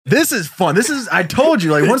This is fun. I told you,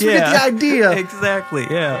 like, once we get the idea. Exactly,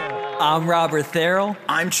 yeah. I'm Robert Therrell.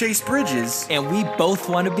 I'm Chase Bridges. And we both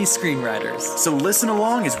want to be screenwriters. So listen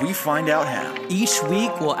along as we find out how. Each week,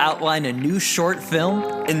 we'll outline a new short film.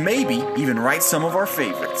 And maybe even write some of our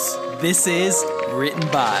favorites. This is Written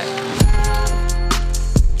By.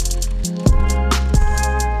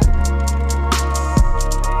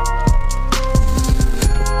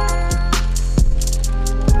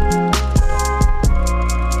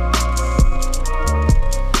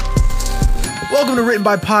 Welcome to Written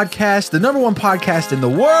By Podcast, the number one podcast in the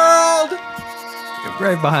world.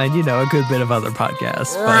 Right behind, a good bit of other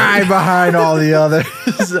podcasts. Right behind all the others.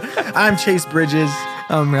 I'm Chase Bridges.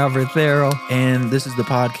 I'm Robert Therrell. And this is the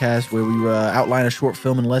podcast where we outline a short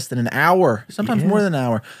film in less than an hour. Sometimes more than an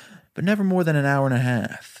hour, but never more than an hour and a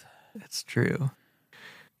half. That's true.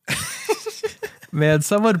 Man,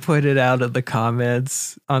 someone pointed out in the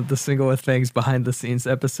comments on the Single with Things behind the scenes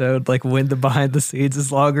episode, like when the behind the scenes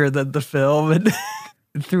is longer than the film. And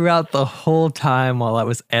throughout the whole time while I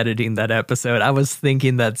was editing that episode, I was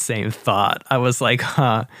thinking that same thought. I was like,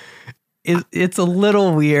 it's a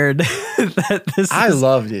little weird that this I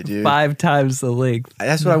loved it, dude. 5 times the length.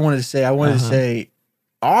 That's what I wanted to say. I wanted to say,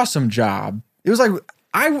 awesome job. It was like,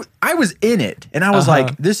 I was in it and I was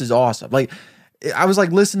like, this is awesome. Like, I was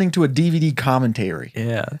like listening to a DVD commentary.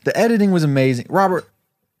 Yeah. The editing was amazing. Robert,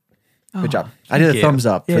 good job. I did a thumbs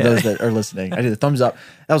up for those that are listening. I did a thumbs up.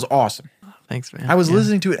 That was awesome. Thanks, man. I was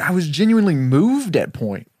listening to it. I was genuinely moved at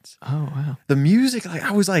points. Oh, wow. The music,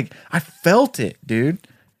 I felt it, dude.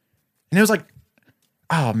 And it was like,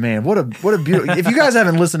 oh man, what a beautiful. If you guys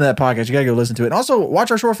haven't listened to that podcast, you gotta go listen to it. And also watch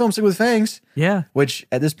our short film Stick with Fangs. Yeah. Which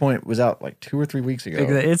at this point was out like 2 or 3 weeks ago.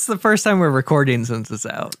 It's the first time we're recording since it's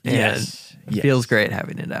out. Yes. It feels great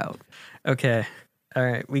having it out. Okay. All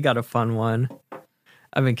right. We got a fun one.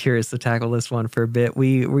 I've been curious to tackle this one for a bit.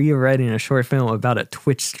 We were writing a short film about a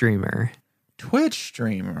Twitch streamer. Twitch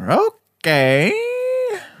streamer. Okay.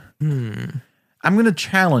 I'm going to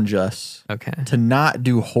challenge us to not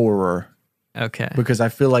do horror. Okay. Because I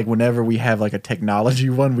feel like whenever we have like a technology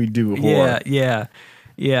one, we do horror.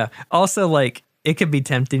 Yeah. Also, like, it could be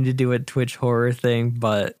tempting to do a Twitch horror thing,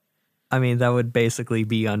 but I mean, that would basically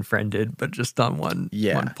be Unfriended, but just on one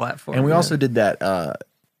platform. And we also did that.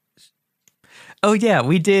 Oh, yeah,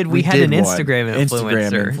 we did. We had an Instagram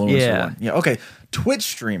influencer. One. Yeah. Okay. Twitch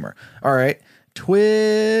streamer. All right.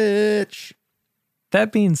 Twitch.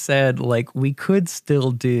 That being said, like, we could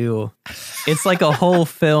still do, it's like a whole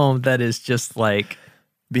film that is just like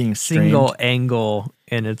being streamed. Single angle,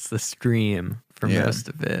 and it's the stream for most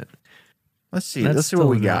of it. Let's see. Let's see what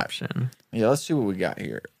we got. Option. Yeah, let's see what we got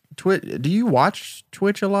here. Do you watch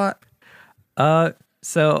Twitch a lot?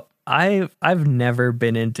 So I've never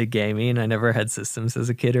been into gaming. I never had systems as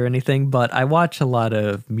a kid or anything, but I watch a lot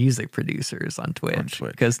of music producers on Twitch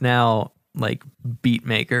because now, like, beat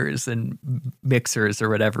makers and mixers or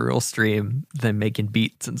whatever will stream them making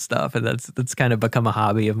beats and stuff, and that's kind of become a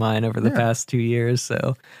hobby of mine over the past 2 years.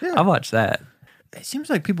 So I watch that. It seems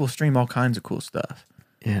like people stream all kinds of cool stuff.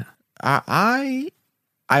 Yeah, I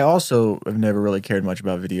also have never really cared much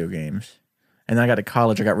about video games, and then I got to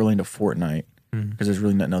college. I got really into Fortnite because there's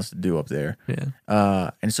really nothing else to do up there.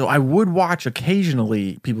 Yeah, and so I would watch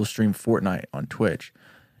occasionally people stream Fortnite on Twitch,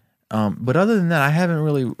 but other than that, I haven't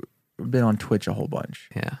really been on Twitch a whole bunch.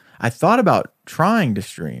 Yeah. I thought about trying to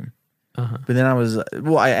stream, but then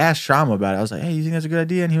I asked Shama about it. I was like, hey, you think that's a good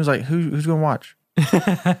idea? And he was like, who's going to watch? And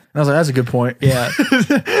I was like, that's a good point. Yeah.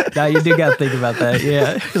 Now you do got to think about that.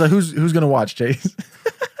 Yeah. He's like, who's going to watch, Chase?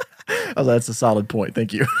 I was like, that's a solid point.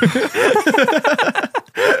 Thank you.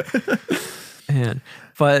 Man,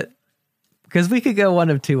 but because we could go one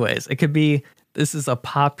of two ways. It could be, this is a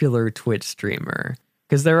popular Twitch streamer.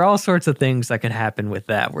 Because there are all sorts of things that could happen with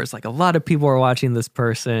that, where it's like a lot of people are watching this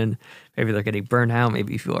person. Maybe they're getting burnt out.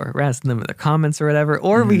 Maybe people are harassing them in the comments or whatever.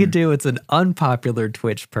 Or we could do, it's an unpopular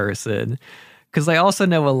Twitch person. Because I also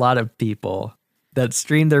know a lot of people that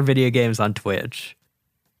stream their video games on Twitch,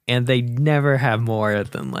 and they never have more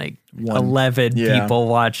than like 11 people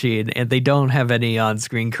watching, and they don't have any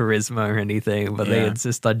on-screen charisma or anything, but they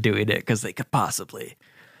insist on doing it because they could possibly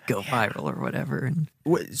go viral or whatever.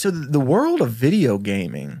 So the world of video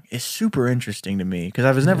gaming is super interesting to me because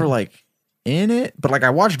I was never like in it, but like I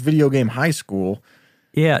watched Video Game High School.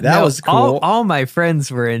 Yeah, that was cool. All my friends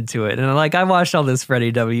were into it, and like I watched all those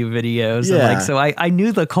Freddie W videos, and like so I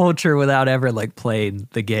knew the culture without ever like playing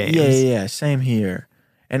the games. Yeah, same here.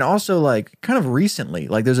 And also like kind of recently,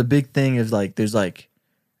 like there's a big thing is like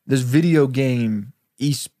there's video game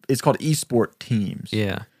it's called esport teams.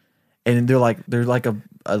 Yeah. And they're like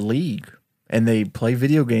a league. and they play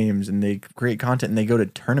video games and they create content and they go to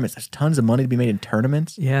tournaments. There's tons of money to be made in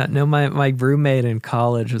tournaments. Yeah, no, my roommate in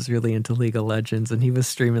college was really into League of Legends, and he was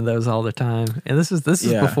streaming those all the time. And this is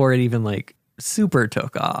Yeah. before it even like super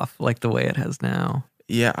took off like the way it has now.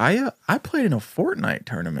 Yeah, I played in a Fortnite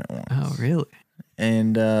tournament once. Oh, really?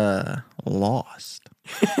 And lost.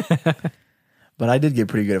 But I did get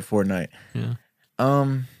pretty good at Fortnite. Yeah.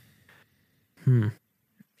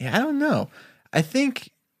 Yeah, I don't know. I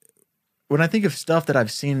think when I think of stuff that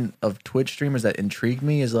I've seen of Twitch streamers that intrigue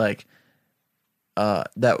me is like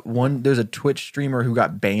there's a Twitch streamer who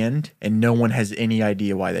got banned and no one has any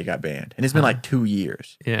idea why they got banned. And it's been like 2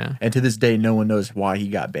 years. Yeah. And to this day no one knows why he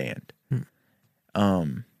got banned.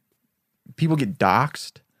 People get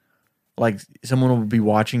doxxed. Like someone will be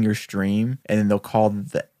watching your stream and then they'll call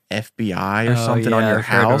the FBI or something on your I've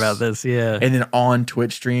heard house. about this, yeah. And then on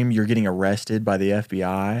Twitch stream, you're getting arrested by the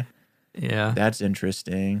FBI. Yeah. That's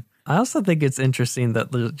interesting. I also think it's interesting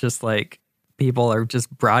that there's just like people are just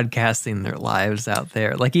broadcasting their lives out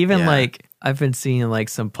there. Like even Yeah. like I've been seeing like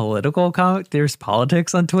some there's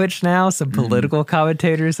politics on Twitch now. Some political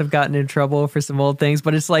commentators have gotten in trouble for some old things,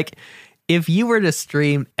 but it's like if you were to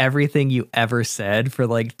stream everything you ever said for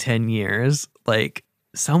like 10 years, like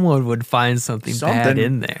someone would find something bad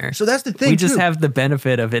in there. So that's the thing. We just too. have the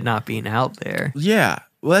benefit of it not being out there. Yeah.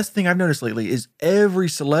 Well, that's the thing I've noticed lately is every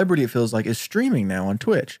celebrity, it feels like, is streaming now on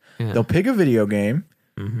Twitch. Yeah. They'll pick a video game.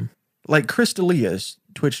 Like Chris D'Elia's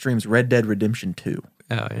Twitch streams Red Dead Redemption 2.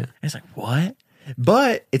 Oh, yeah. And it's like, what?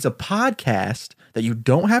 But it's a podcast that you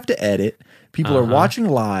don't have to edit. People are watching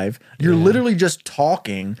live. You're literally just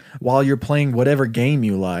talking while you're playing whatever game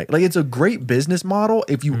you like. Like, it's a great business model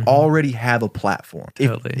if you already have a platform.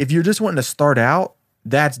 Totally. If you're just wanting to start out,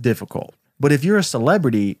 that's difficult. But if you're a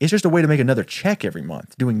celebrity, it's just a way to make another check every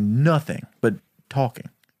month, doing nothing but talking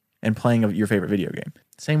and playing your favorite video game.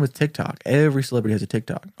 Same with TikTok. Every celebrity has a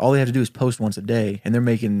TikTok. All they have to do is post once a day, and they're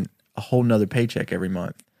making a whole nother paycheck every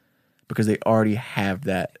month because they already have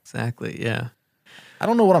that. Exactly. Yeah. I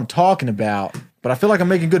don't know what I'm talking about, but I feel like I'm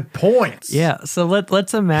making good points. Yeah. So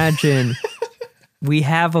let's imagine we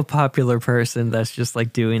have a popular person that's just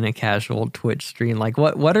like doing a casual Twitch stream. Like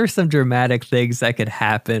what are some dramatic things that could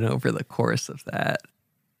happen over the course of that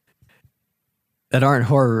aren't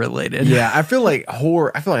horror related? Yeah, I feel like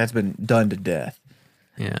horror, I feel like that's been done to death.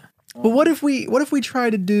 Yeah. But what if we try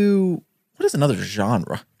to do, what is another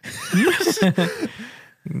genre?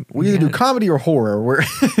 We either do comedy or horror.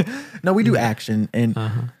 No, we do action. And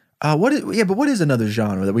what is another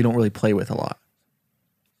genre that we don't really play with a lot?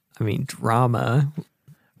 I mean, drama.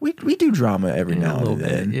 We do drama every A now little and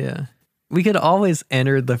then. bit, yeah. We could always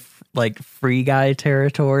enter the like free guy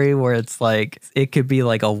territory where it's like it could be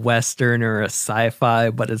like a western or a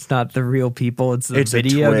sci-fi, but it's not the real people. It's the It's a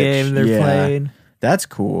video Twitch, game they're yeah. playing. That's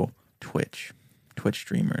cool. Twitch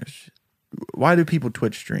streamers. Why do people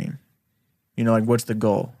Twitch stream? You know, like what's the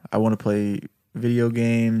goal? I want to play video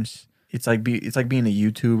games. It's like being a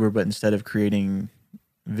YouTuber, but instead of creating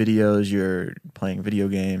videos, you're playing video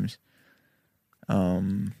games.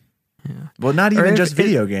 Well, not even just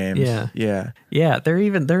video games. Yeah. There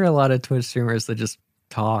are a lot of Twitch streamers that just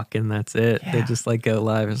talk and that's it. They Yeah. just like go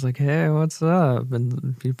live. It's like, hey, what's up?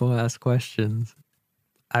 And people ask questions.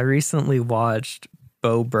 I recently watched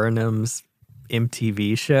Bo Burnham's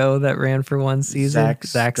MTV show that ran for one season.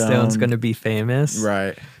 Zach Stone's going to be famous.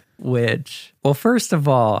 Right. Which, well, first of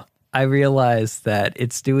all, I realized that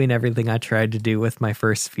it's doing everything I tried to do with my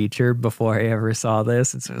first feature before I ever saw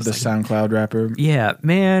this. And so it was The like, SoundCloud rapper. yeah,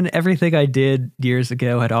 man, everything I did years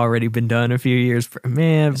ago had already been done a few years,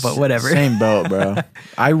 but whatever. Same boat, bro.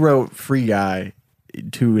 I wrote Free Guy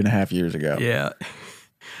 2.5 years ago. Yeah.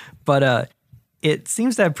 But it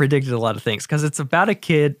seems to have predicted a lot of things because it's about a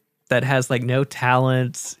kid that has like no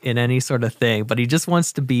talents in any sort of thing, but he just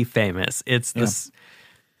wants to be famous. It's this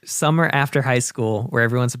summer after high school where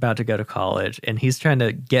everyone's about to go to college and he's trying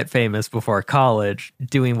to get famous before college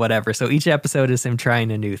doing whatever. So each episode is him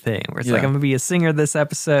trying a new thing where it's like, I'm going to be a singer this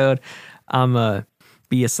episode. I'm going to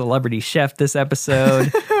be a celebrity chef this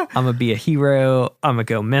episode. I'm going to be a hero. I'm going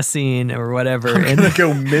to go missing or whatever. I'm gonna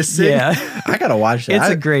go missing. Yeah. I gotta watch that. It's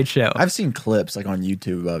a great show. I've seen clips like on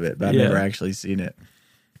YouTube of it, but I've Yeah. never actually seen it.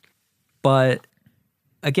 But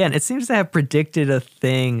again, it seems to have predicted a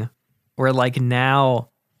thing where like now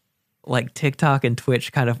like TikTok and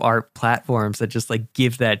Twitch kind of are platforms that just like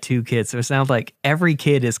give that to kids. So it sounds like every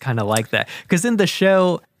kid is kind of like that. Because in the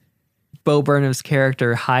show, Bo Burnham's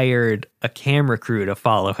character hired a camera crew to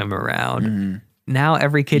follow him around. Now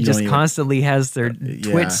every kid You just don't even- constantly has their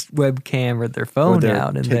Twitch webcam or their phone Or their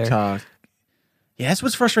out and their TikTok. Yeah, that's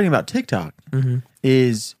what's frustrating about TikTok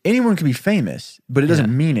is anyone can be famous, but it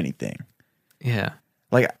doesn't mean anything. Yeah.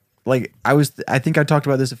 I think I talked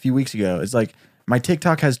about this a few weeks ago. It's like my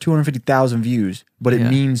TikTok has 250,000 views, but it Yeah.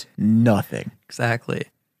 means nothing. Exactly.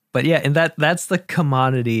 But yeah, and that's the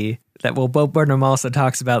commodity that Bo Burnham also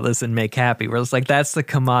talks about this in Make Happy, where it's like that's the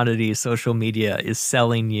commodity social media is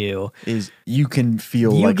selling you. Is you can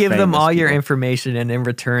feel You like give them famous all your people. information, and in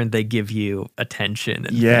return they give you attention and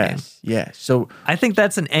fame. Yes. So I think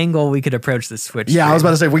that's an angle we could approach this Twitch. yeah, I was stream.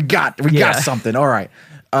 about to say we got Yeah. something. All right.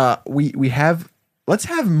 We have let's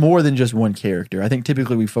have more than just one character. I think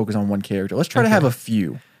typically we focus on one character. Let's try to have a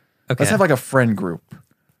few. Okay. Let's have like a friend group.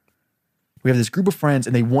 We have this group of friends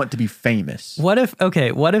and they want to be famous. What if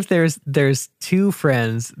there's two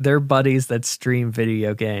friends, they're buddies that stream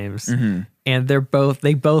video games, Mm-hmm. and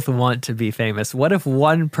they both want to be famous. What if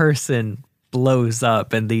one person blows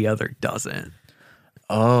up and the other doesn't?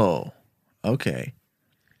 Oh, okay.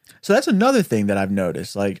 So that's another thing that I've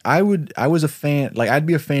noticed. Like I'd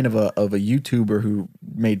be a fan of a YouTuber who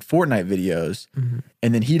made Fortnite videos,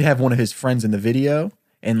 and then he'd have one of his friends in the video,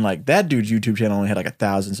 and like that dude's YouTube channel only had like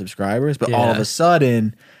 1,000 subscribers, but all of Yeah. a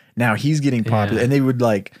sudden now he's getting popular, Yeah.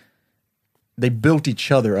 and they built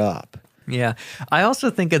each other up. Yeah. I also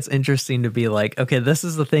think it's interesting to be like, okay, this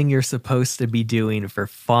is the thing you're supposed to be doing for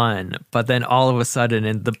fun, but then all of a sudden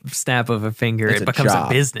in the snap of a finger It's it a becomes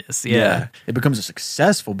job. a business. Yeah. It becomes a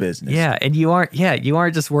successful business. Yeah, and you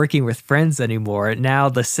aren't just working with friends anymore. Now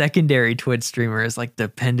the secondary Twitch streamer is like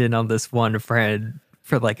dependent on this one friend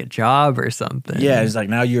for like a job or something. Yeah, it's like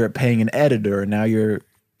now you're paying an editor, now you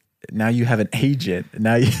have an agent,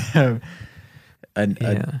 now you have an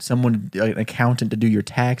accountant to do your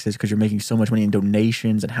taxes because you're making so much money in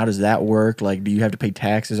donations. And how does that work? Like, do you have to pay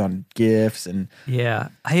taxes on gifts? And Yeah.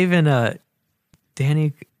 I even Drew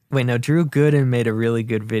Gooden made a really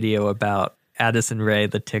good video about Addison Rae,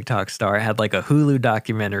 the TikTok star, had like a Hulu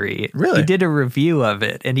documentary. Really? He did a review of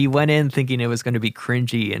it and he went in thinking it was going to be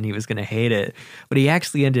cringy and he was going to hate it. But he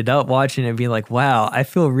actually ended up watching it and being like, wow, I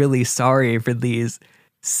feel really sorry for these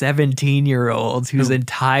 17-year-olds whose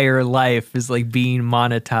entire life is like being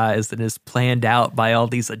monetized and is planned out by all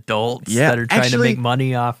these adults Yeah, that are trying actually- to make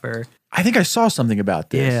money off her. I think I saw something about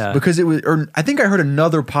this. Yeah. Because I think I heard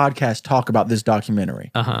another podcast talk about this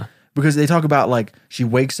documentary. Uh-huh. Because they talk about like she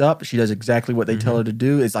wakes up, she does exactly what they tell her to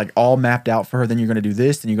do. It's like all mapped out for her. Then you're going to do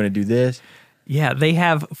this, then you're going to do this. Yeah, they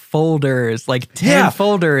have folders, like 10 Yeah.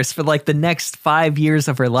 folders for like the next 5 years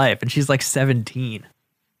of her life. And she's like 17.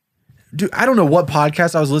 Dude, I don't know what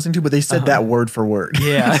podcast I was listening to, but they said that word for word.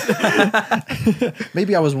 Yeah.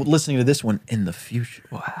 Maybe I was listening to this one in the future.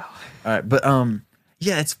 Wow. All right, but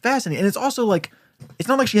yeah, it's fascinating, and it's also like it's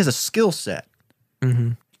not like she has a skill set.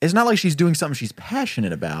 It's not like she's doing something she's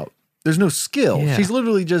passionate about. There's no skill. Yeah. She's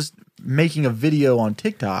literally just making a video on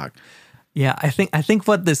TikTok. Yeah, I think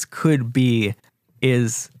what this could be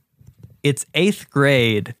is it's 8th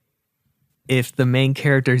grade if the main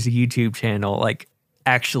character's YouTube channel like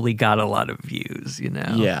actually got a lot of views, you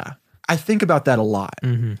know? Yeah, I think about that a lot.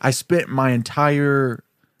 I spent my entire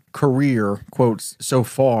career, quotes, so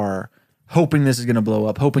far hoping this is going to blow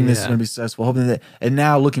up, hoping this is Yeah. going to be successful, hoping that, and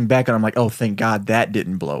now looking back on it, I'm like, oh, thank God that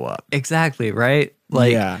didn't blow up. Exactly, right?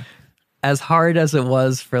 Like yeah. as hard as it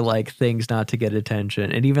was for like things not to get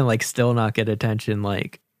attention and even like still not get attention,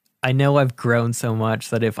 like I know I've grown so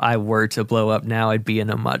much that if I were to blow up now, I'd be in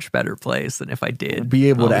a much better place than if I did. Be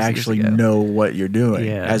able all to those years actually ago. know what you're doing,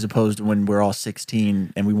 Yeah. as opposed to when we're all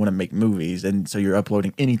 16 and we want to make movies, and so you're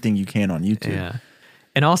uploading anything you can on YouTube. Yeah.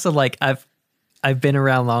 And also like I've been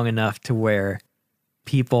around long enough to where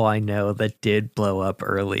people I know that did blow up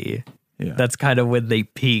early, Yeah. that's kind of when they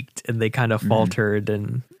peaked and they kind of faltered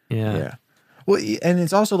and Yeah. Well, and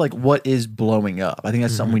it's also like, what is blowing up? I think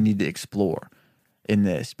that's something we need to explore in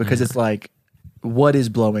this, because it's like, what is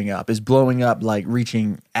blowing up? Is blowing up like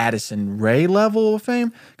reaching Addison Rae level of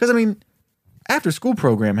fame? Because I mean, after school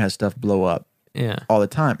program has stuff blow up yeah. all the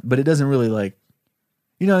time, but it doesn't really like,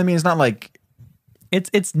 you know what I mean? It's not like,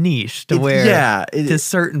 It's niche to It's- where yeah, to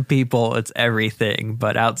certain people it's everything,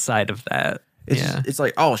 but outside of that, it's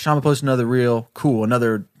like, oh, Shama posted another reel, cool,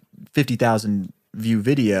 another 50,000 view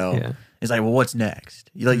video. Yeah. It's like, well, what's next?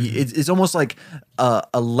 Like, it's almost like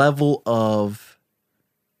a level of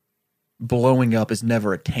blowing up is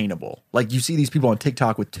never attainable. Like, you see these people on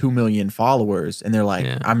TikTok with 2 million followers, and they're like,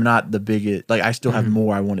 Yeah. I'm not the biggest. Like, I still have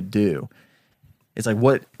more I want to do. It's like,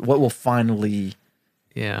 what will finally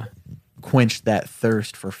yeah. quench that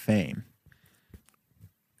thirst for fame?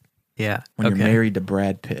 Yeah. When you're married to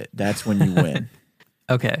Brad Pitt, that's when you win.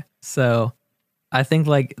 Okay. So I think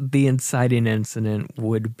like the inciting incident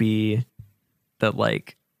would be that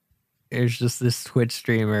like there's just this Twitch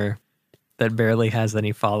streamer that barely has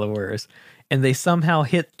any followers and they somehow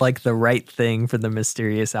hit like the right thing for the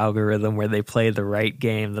mysterious algorithm where they play the right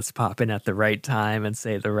game that's popping at the right time and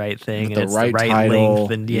say the right thing With and the it's right the right title,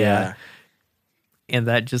 length and and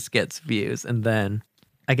that just gets views. And then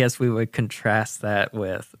I guess we would contrast that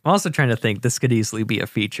with, I'm also trying to think this could easily be a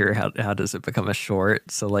feature. How does it become a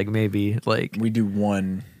short? So like maybe like We do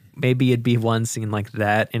one. maybe it'd be one scene like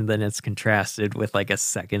that, and then it's contrasted with like a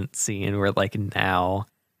second scene where like now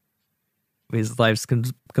his life's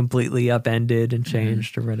completely upended and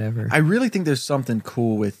changed or whatever. I really think there's something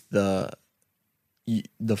cool with the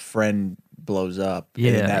friend blows up and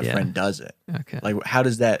Yeah, then that yeah. friend does it. Okay. Like, how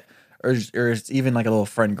does that, or it's even like a little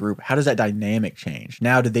friend group, how does that dynamic change?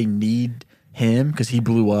 Now, do they need him because he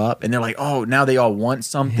blew up and they're like, oh, now they all want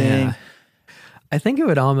something? Yeah. I think it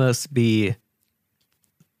would almost be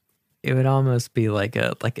like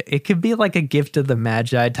it could be like a gift of the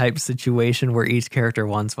magi type situation where each character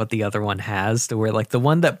wants what the other one has, to where like the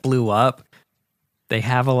one that blew up, they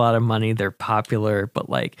have a lot of money, they're popular, but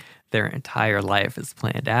like their entire life is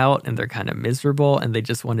planned out and they're kind of miserable and they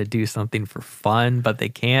just want to do something for fun, but they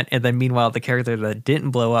can't. And then meanwhile, the character that didn't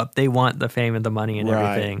blow up, they want the fame and the money and Right.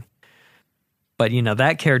 everything. But you know,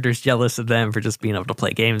 that character's jealous of them for just being able to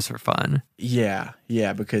play games for fun. Yeah,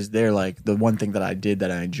 because they're like, the one thing that I did that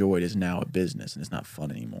I enjoyed is now a business and it's not fun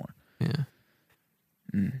anymore. Yeah.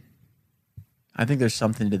 I think there's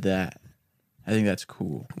something to that. I think that's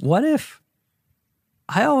cool. What if,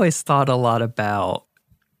 I always thought a lot about,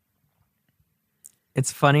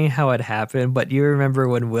 it's funny how it happened, but you remember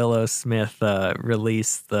when Willow Smith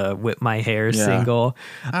released the Whip My Hair Yeah. single?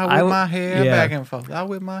 I whip my hair yeah. back and forth. I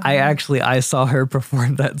whip my hair. I saw her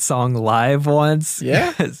perform that song live once.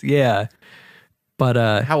 Yeah? Yeah.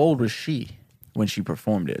 But How old was she when she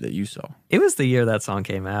performed it that you saw? it was the year that song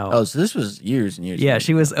came out. Oh, so this was years and years. Yeah, ago.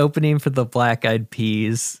 she was opening for the Black Eyed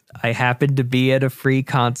Peas. I happened to be at a free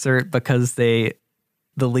concert because the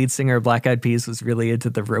lead singer of Black Eyed Peas was really into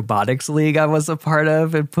the robotics league I was a part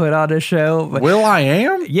of and put on a show. But Will I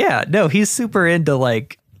Am? yeah, no, he's super into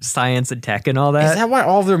like science and tech and all Is that. that why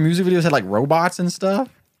all of their music videos had like robots and stuff?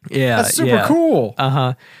 Yeah, That's super yeah. cool.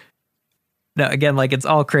 No, again, like it's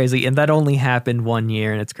all crazy, and that only happened 1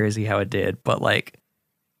 year, and it's crazy how it did. But like,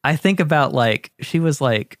 I think about like she was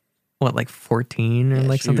like what, like 14 or Yeah,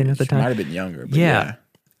 like something at the she might time. have been younger. But Yeah.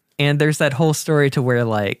 And there's that whole story to where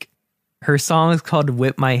like her song is called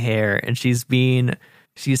 "Whip My Hair," and she's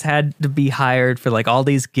had to be hired for like all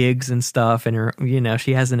these gigs and stuff, and her, you know,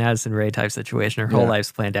 she has an Addison Rae type situation. Her whole Yeah.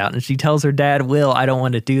 life's planned out, and she tells her dad, "Will, I don't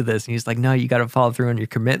want to do this," and he's like, "No, you got to follow through on your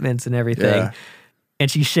commitments and everything." Yeah.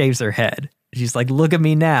 And she shaves her head. She's like, "Look at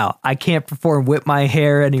me now. I can't perform Whip My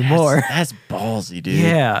Hair anymore." That's ballsy, dude.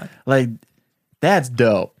 Yeah. Like, that's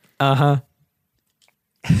dope.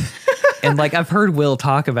 And like I've heard Will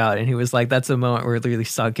talk about it, and he was like, that's a moment where it really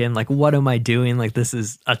sunk in. Like, what am I doing? Like, this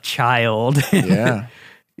is a child. Yeah.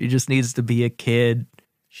 He just needs to be a kid.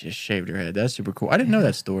 She just shaved her head. That's super cool. I didn't know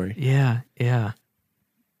that story. Yeah, yeah.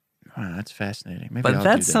 Wow, that's fascinating. Maybe But I'll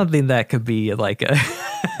that's do that. something that could be like a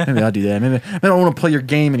Maybe I'll do that. Maybe I don't want to play your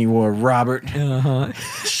game anymore, Robert.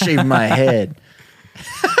 Shave my head.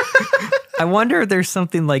 I wonder if there's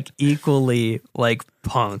something like equally like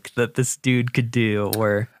punk that this dude could do,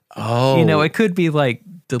 where Oh, you know, it could be like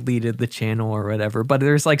deleted the channel or whatever, but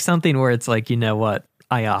there's like something where it's like, you know what,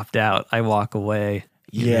 I opt out, I walk away.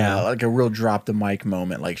 you yeah, know? like a real drop the mic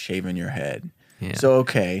moment, like shaving your head. Yeah. So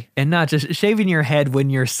okay, And not just shaving your head when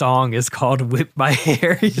your song is called "Whip My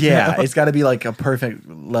Hair." you yeah, know? it's got to be like a perfect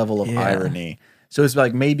level of Yeah. irony. So it's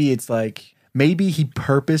like maybe he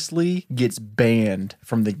purposely gets banned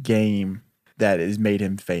from the game that has made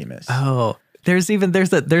him famous. Oh, there's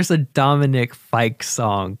a Dominic Fike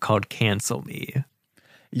song called "Cancel Me."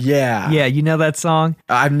 Yeah, Yeah, you know that song?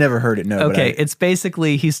 I've never heard it. No, Okay, but it's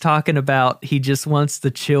basically he's talking about he just wants to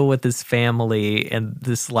chill with his family, and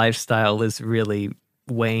this lifestyle is really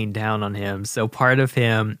weighing down on him. So part of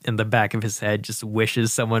him in the back of his head just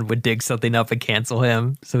wishes someone would dig something up and cancel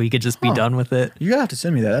him so he could just be done with it. you gotta have to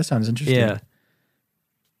send me that. That sounds interesting. Yeah.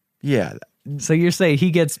 Yeah, So you're saying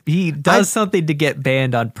he does something to get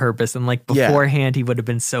banned on purpose, and like Yeah. beforehand he would have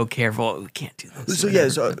been so careful. "Oh, we can't do this. So yeah,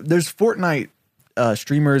 so there's Fortnite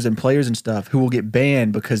streamers and players and stuff who will get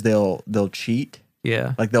banned because they'll cheat.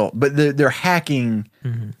 Yeah. Like they're hacking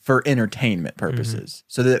for entertainment purposes.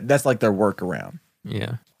 So that's like their workaround.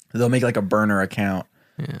 Yeah. They'll make like a burner account.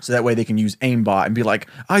 So that way they can use aimbot and be like,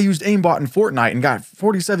 I used aimbot in Fortnite and got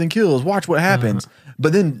 47 kills. Watch what happens.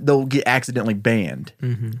 But then they'll get accidentally banned.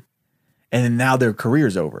 And then now their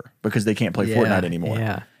career's over because they can't play Yeah, Fortnite anymore.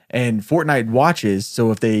 yeah. And Fortnite watches.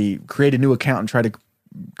 So if they create a new account and try to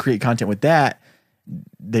create content with that,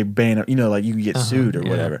 they ban it. You know, like you can get sued or yeah.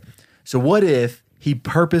 whatever. So what if he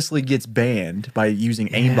purposely gets banned by using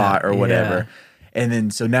aimbot or whatever, and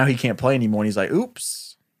then so now he can't play anymore, and he's like,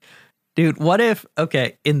 oops. Dude, what if,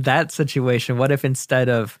 okay, in that situation, what if instead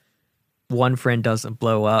of one friend doesn't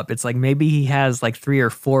blow up, it's like maybe he has like 3 or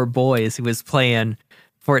 4 boys who was playing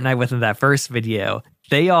Fortnite with him that first video.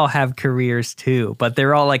 They all have careers too, but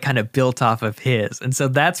they're all like kind of built off of his. And so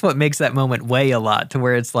that's what makes that moment weigh a lot, to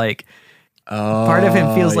where it's like part of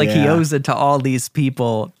him feels like he owes it to all these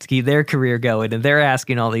people to keep their career going, and they're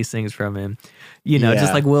asking all these things from him. You know,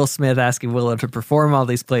 just like Will Smith asking Willow to perform all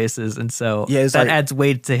these places. And so that like, adds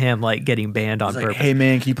weight to him like getting banned on purpose. Hey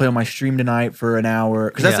man, can you play on my stream tonight for an hour?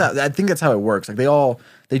 Because that's I think that's how it works. Like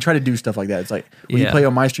they try to do stuff like that. It's like, when you play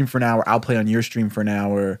on my stream for an hour, I'll play on your stream for an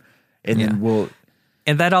hour, and then we'll.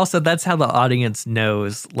 And that's how the audience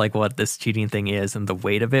knows like what this cheating thing is and the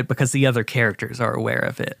weight of it, because the other characters are aware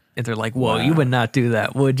of it. And they're like, whoa, you would not do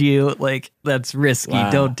that, would you? Like, that's risky.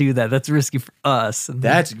 Don't do that. That's risky for us. And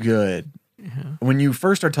that's good. When you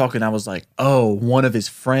first start talking, I was like, oh, one of his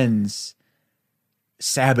friends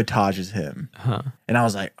sabotages him. And I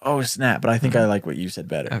was like, oh, snap. But I think I like what you said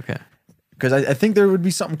better. Okay. Because I think there would be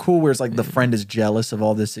something cool where it's like the friend is jealous of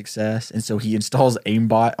all this success, and so he installs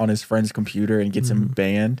aimbot on his friend's computer and gets him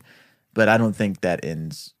banned. But I don't think that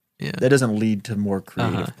ends. That doesn't lead to more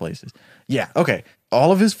creative places. Yeah, okay.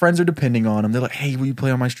 All of his friends are depending on him. They're like, "Hey, will you play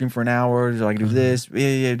on my stream for an hour? So I can do this.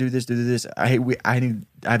 Yeah, do this. I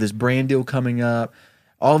have this brand deal coming up."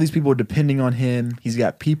 All these people are depending on him. He's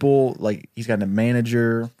got people like he's got a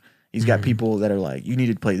manager. He's got people that are like, "You need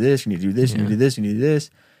to play this. You need to do this. You need to do this. You need to do this."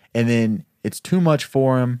 And then it's too much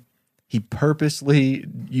for him. He purposely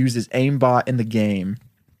uses aimbot in the game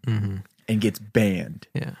and gets banned.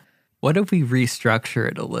 Yeah. What if we restructure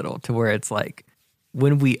it a little to where it's like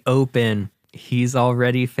when we open, he's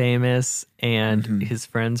already famous and his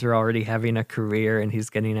friends are already having a career and he's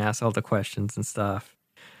getting asked all the questions and stuff.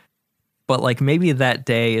 But like maybe that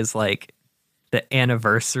day is like the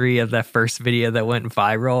anniversary of that first video that went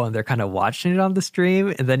viral, and they're kind of watching it on the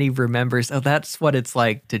stream, and then he remembers, oh, that's what it's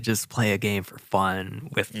like to just play a game for fun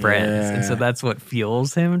with friends. And so that's what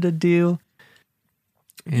fuels him to do.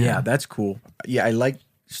 Yeah, that's cool. Yeah, I like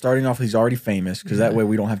starting off, he's already famous, because that way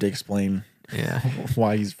we don't have to explain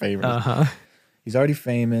why he's famous. He's already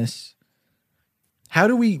famous. How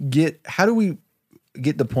do we get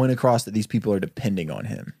the point across that these people are depending on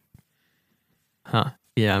him?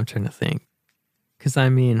 Yeah, I'm trying to think. Because I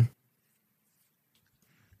mean,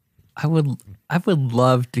 I would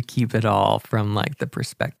love to keep it all from like the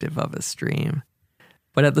perspective of a stream,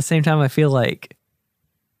 but at the same time, I feel like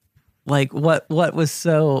what was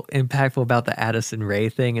so impactful about the Addison Rae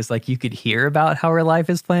thing is like you could hear about how her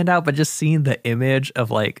life is planned out, but just seeing the image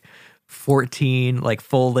of like 14 like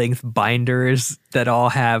full length binders that all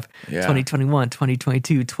have 2021,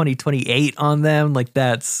 2022, 2028 on them, like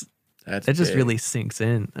that just really sinks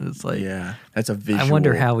in, and it's like, that's a visual. I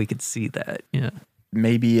wonder how we could see that.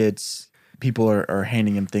 Maybe it's people are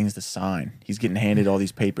handing him things to sign. He's getting handed all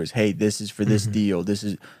these papers. Hey, this is for this deal. This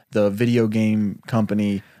is the video game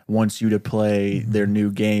company wants you to play their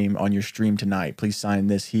new game on your stream tonight. Please sign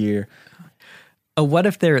this here. Oh, what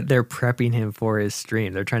if they're prepping him for his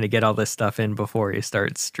stream? They're trying to get all this stuff in before he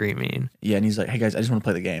starts streaming. Yeah, and he's like, hey guys, I just want to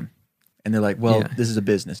play the game. And they're like, well, this is a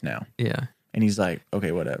business now. Yeah. And he's like,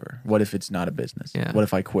 okay, whatever. What if it's not a business? Yeah. What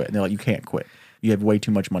if I quit? And they're like, you can't quit. You have way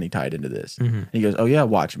too much money tied into this. And he goes, oh yeah,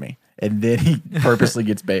 watch me. And then he purposely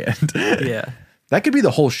gets banned. That could be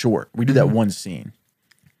the whole short. We do that one scene.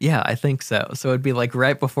 Yeah, I think so. So it'd be like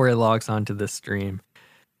right before he logs onto this stream.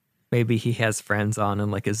 Maybe he has friends on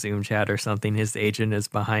in like a Zoom chat or something. His agent is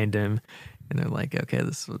behind him. And they're like, okay,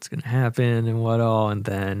 this is what's going to happen and what all. And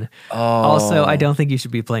then also, I don't think you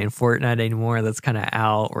should be playing Fortnite anymore. That's kind of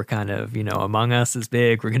out. We're kind of, Among Us is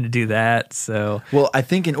big. We're going to do that. So, well, I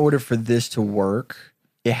think in order for this to work,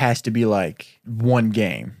 it has to be like one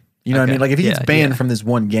game. You know what I mean? Like if he gets banned from this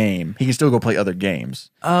one game, he can still go play other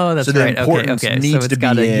games. Oh, that's so right. The importance needs to be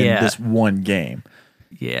in this one game.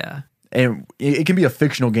 Yeah. And it can be a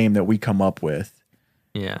fictional game that we come up with.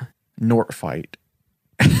 Yeah. Nortfight.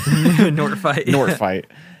 Nortfight.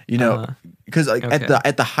 Because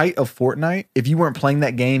at the height of Fortnite, if you weren't playing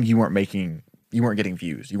that game, you weren't getting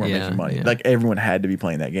views. You weren't making money. Like everyone had to be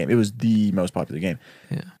playing that game. It was the most popular game.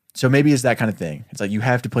 Yeah. So maybe it's that kind of thing. It's like you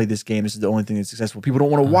have to play this game. This is the only thing that's successful. People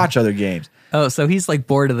don't want to watch other games. Oh, so he's like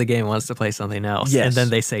bored of the game, wants to play something else. Yes. And then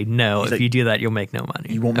they say, no, if you do that, you'll make no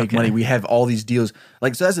money. You won't make money. We have all these deals.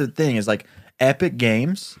 Like, so that's the thing is like Epic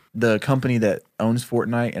Games, the company that owns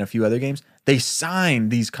Fortnite and a few other games, they sign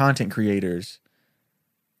these content creators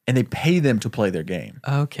and they pay them to play their game.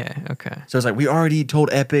 Okay. So it's like, we already told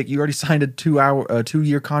Epic, you already signed a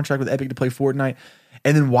 2-year contract with Epic to play Fortnite.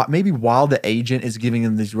 And then maybe while the agent is giving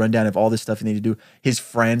him this rundown of all this stuff he need to do, his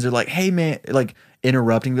friends are like, hey man, like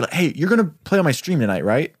interrupting, be like, hey, you're going to play on my stream tonight,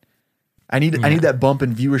 right? I need that bump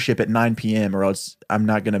in viewership at 9 p.m. or else I'm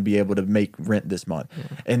not going to be able to make rent this month. Yeah.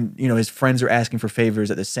 And, his friends are asking for favors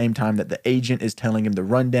at the same time that the agent is telling him the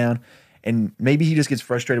rundown. And maybe he just gets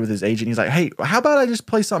frustrated with his agent. He's like, hey, how about I just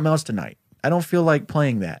play something else tonight? I don't feel like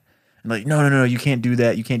playing that. And like, no, you can't do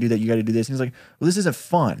that. You can't do that. You got to do this. And he's like, well, this isn't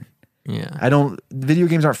fun. Yeah. Video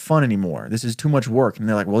games aren't fun anymore. This is too much work. And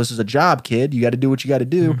they're like, well, this is a job, kid. You got to do what you got to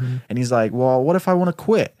do. Mm-hmm. And he's like, well, what if I want to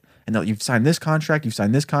quit? And you've signed this contract. You've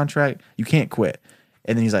signed this contract. You can't quit.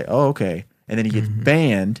 And then he's like, oh, okay. And then he gets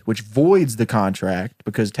banned, which voids the contract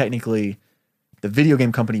because technically the video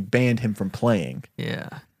game company banned him from playing.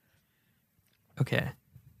 Yeah. Okay.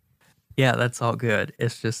 Yeah, that's all good.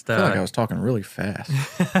 It's just I feel like I was talking really fast.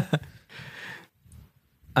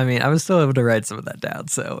 I mean, I was still able to write some of that down,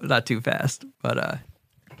 so not too fast. But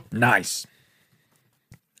nice.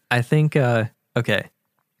 I think okay.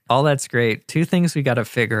 All that's great. Two things we got to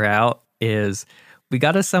figure out is we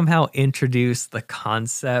got to somehow introduce the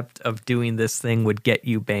concept of doing this thing would get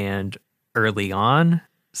you banned early on,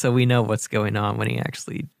 so we know what's going on when he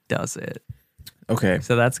actually does it. Okay.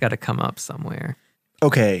 So that's got to come up somewhere.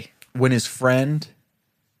 Okay. When his friend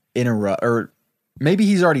or maybe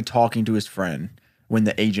he's already talking to his friend when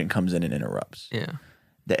the agent comes in and interrupts. Yeah.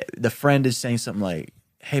 The friend is saying something like,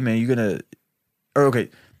 hey man,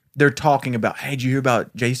 they're talking about, hey, did you hear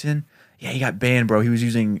about Jason? Yeah, he got banned, bro. He was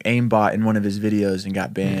using aimbot in one of his videos and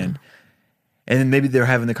got banned. Yeah. And then maybe they're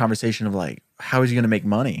having the conversation of like, how is he going to make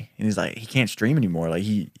money? And he's like, he can't stream anymore. Like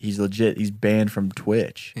he's legit. He's banned from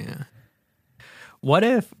Twitch. Yeah. What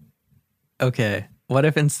if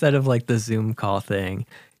instead of like the Zoom call thing,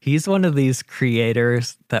 he's one of these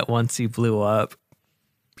creators that once he blew up,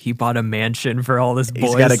 he bought a mansion for all his boys.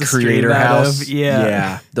 He's got a creator house.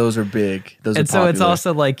 Yeah, those are big. Those and are popular. So it's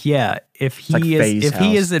also like, if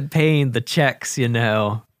he isn't paying the checks,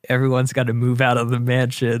 everyone's got to move out of the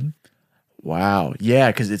mansion. Wow.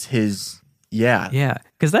 Yeah, because it's his. Yeah. Yeah,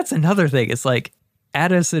 because that's another thing. It's like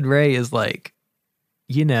Addison Rae is like,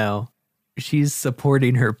 she's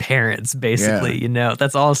supporting her parents basically. Yeah.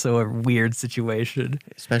 That's also a weird situation,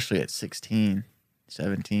 especially at 16,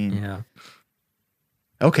 17. Yeah.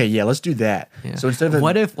 Okay, yeah, let's do that. Yeah. So instead of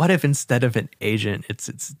what if instead of an agent,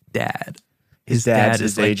 it's dad? His dad's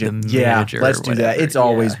his like agent. The manager let's do that. It's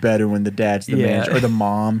always better when the dad's the manager or the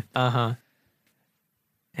mom. Yeah.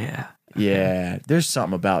 Yeah. There's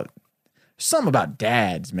something about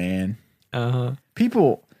dads, man.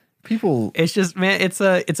 People. It's just, man. It's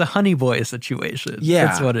a honey boy situation. Yeah,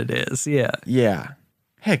 that's what it is. Yeah. Yeah.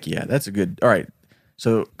 Heck yeah, that's a good. All right.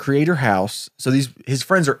 So creator house. So his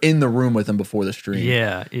friends are in the room with him before the stream.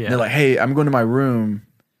 Yeah. And they're like, hey, I'm going to my room.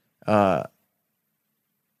 Well,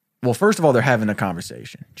 first of all, they're having a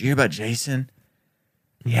conversation. Did you hear about Jason?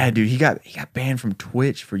 Yeah, dude, he got banned from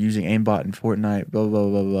Twitch for using aimbot in Fortnite. Blah blah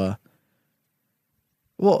blah blah.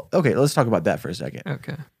 Well, okay, let's talk about that for a second.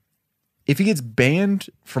 Okay. If he gets banned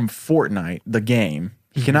from Fortnite, the game,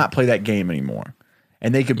 he cannot play that game anymore,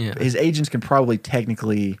 and his agents can probably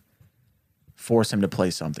technically force him to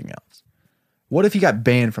play something else. What if he got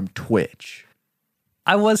banned from Twitch?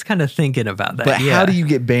 I was kind of thinking about that. But how do you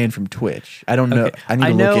get banned from Twitch? I don't know. Okay. I need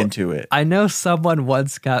to look into it. I know someone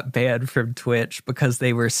once got banned from Twitch because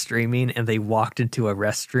they were streaming and they walked into a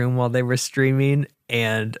restroom while they were streaming,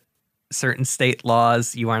 and certain state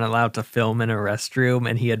laws, you aren't allowed to film in a restroom,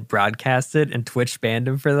 and he had broadcasted and Twitch banned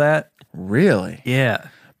him for that. Really? Yeah.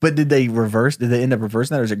 But did they end up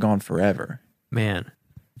reversing that, or is it gone forever? Man.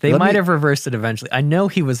 They might have reversed it eventually. I know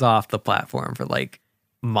he was off the platform for like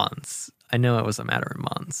months. I know it was a matter of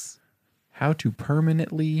months. How to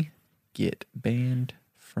permanently get banned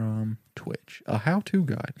from Twitch. A how-to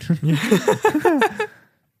guide.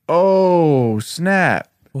 Oh, snap.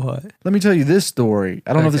 What? Let me tell you this story.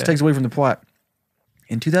 I don't know if this takes away from the plot.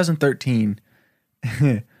 In 2013,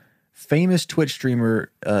 famous Twitch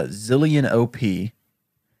streamer Zillion OP,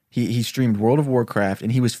 he streamed World of Warcraft,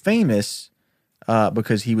 and he was famous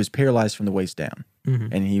because he was paralyzed from the waist down.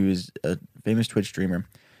 And he was a famous Twitch streamer.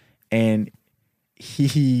 And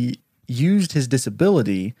he used his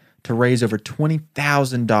disability to raise over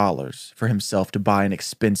 $20,000 for himself to buy an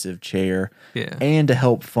expensive chair and to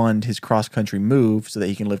help fund his cross-country move so that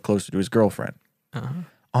he can live closer to his girlfriend.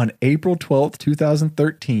 On April 12th,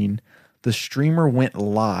 2013, the streamer went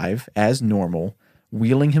live as normal,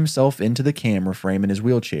 wheeling himself into the camera frame in his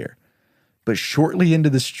wheelchair. But shortly into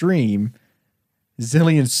the stream,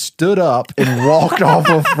 Zillion stood up and walked off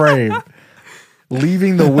of frame,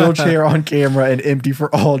 leaving the wheelchair on camera and empty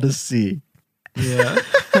for all to see. Yeah.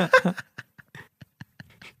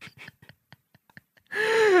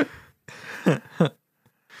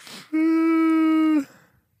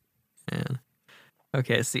 Man.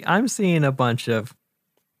 Okay, see, I'm seeing a bunch of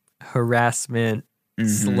harassment,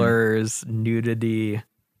 slurs, nudity.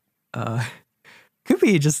 Could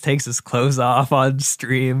be he just takes his clothes off on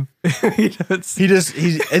stream. He's his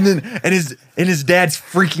dad's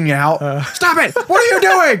freaking out. Stop it! What are you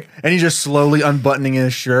doing? And he's just slowly unbuttoning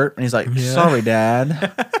his shirt, and he's like, "Sorry,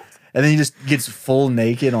 Dad." And then he just gets full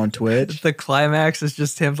naked on Twitch. The climax is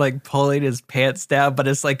just him like pulling his pants down, but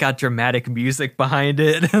it's like got dramatic music behind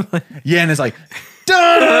it. Yeah, and it's like,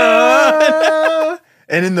 da!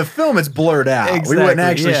 And in the film, it's blurred out. Exactly, We wouldn't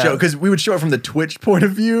actually yeah. show, because we would show it from the Twitch point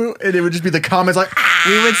of view, and it would just be the comments like, ah!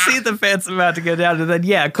 We would see the fans about to go down, and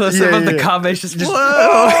then close up of the comments just whoa.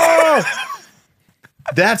 Oh!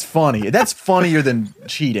 That's funny. That's funnier than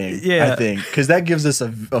cheating, Yeah. I think, because that gives us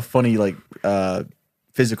a funny like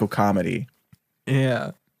physical comedy.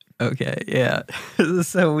 Yeah. Okay. Yeah.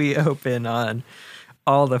 So we open on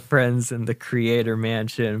all the friends in the creator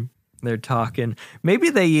mansion. They're talking. Maybe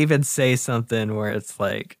they even say something where it's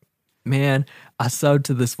like, man, I subbed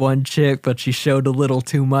to this one chick, but she showed a little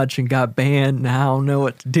too much and got banned. Now I don't know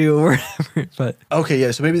what to do or whatever. But Okay, yeah.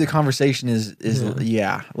 So maybe the conversation is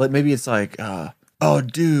maybe it's like, oh,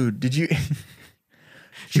 dude, did you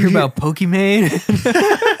you hear about Pokimane?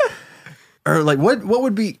 or like what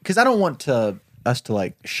would be, because I don't want us to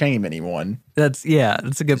like shame anyone. That's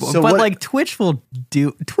a good point. So but what- like Twitch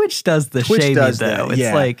does the Twitch shaming does though. that, It's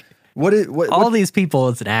yeah. like What these people,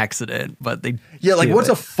 it's an accident, but they what's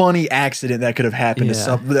a funny accident that could have happened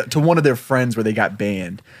to one of their friends where they got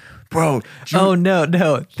banned, bro? Oh no!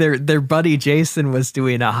 Their buddy Jason was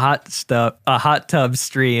doing a hot tub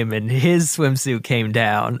stream, and his swimsuit came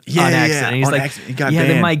down Yeah, on yeah, accident. yeah, And he's on like, accident. He got they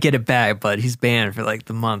banned. might get it back, but he's banned for like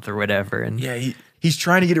the month or whatever. And Yeah, he's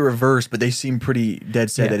trying to get it reversed, but they seem pretty dead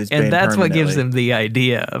set that it's banned and that's what gives permanently. him the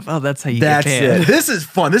idea of that's how you That's get banned. it. This is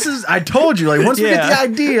fun. I told you, like once we get the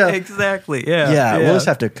idea, exactly. Yeah, yeah, we'll just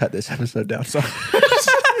have to cut this episode down. So.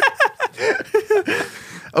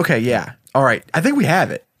 Okay, yeah. All right. I think we have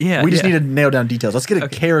it. Yeah, We just yeah. need to nail down details. Let's get a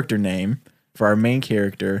character name for our main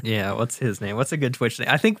character. Yeah, what's his name? What's a good Twitch name?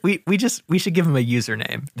 I think we should give him a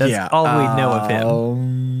username. That's all we know of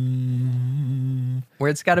him. Where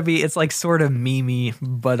it's got to be, it's like sort of memey,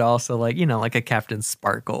 but also like, like a Captain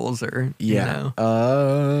Sparkles or,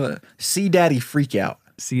 C Daddy Freakout.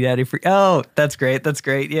 See Daddy Free. Oh, that's great. That's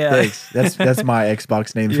great. Yeah. Thanks. That's my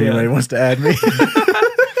Xbox name if Yeah. anybody wants to add me.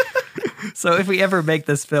 So if we ever make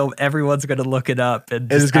this film, everyone's going to look it up and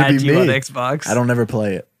It's just gonna add be you on me. Xbox. I don't ever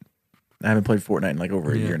play it. I haven't played Fortnite in like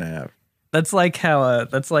over a year and a half. That's like how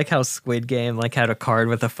Squid Game had a card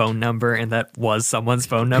with a phone number, and that was someone's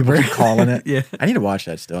phone number. People keep calling it. Yeah. I need to watch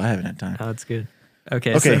that still. I haven't had time. Oh, it's good.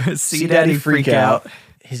 Okay. Okay. So See Daddy Freak Out.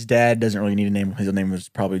 His dad doesn't really need a name. His name was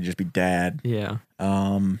probably just be Dad. Yeah.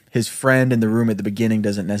 His friend in the room at the beginning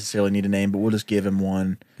doesn't necessarily need a name, but we'll just give him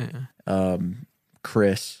one.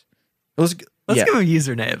 Chris. Let's give him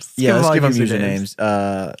usernames. Let's all give him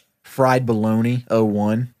usernames. Fried Bologna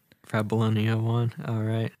 01. Fried Bologna 01. All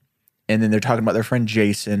right. And then they're talking about their friend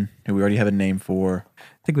Jason, who we already have a name for. I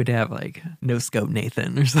think we'd have like No Scope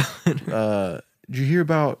Nathan or something. Did you hear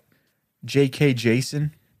about JK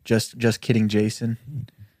Jason? Just kidding, Jason.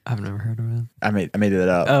 I've never heard of him. I made that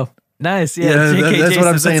up. Oh, nice. Yeah, Yeah, JK that's what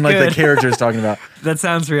I'm Jason, saying. that's Like the good. character is talking about. That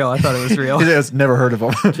sounds real. I thought it was real. I was never heard of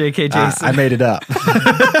him. JK Jason. I made it up.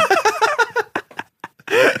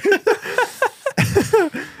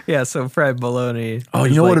 Yeah, so Fried Bologna. Oh, you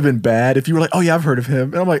is know what like- would have been bad if you were like, "Oh yeah, I've heard of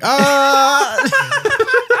him," and I'm like,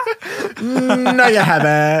 no, you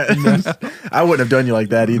haven't. I wouldn't have done you like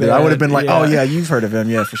that either. I would have been like, "Oh yeah, you've heard of him,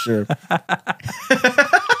 yeah, for sure."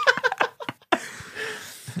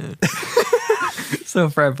 So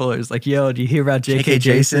Fried Bologna's like, yo, do you hear about JK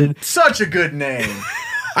Jason? Such a good name.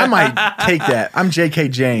 I might take that. I'm JK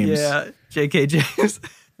James. Yeah, JK James.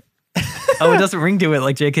 Oh, it doesn't ring to it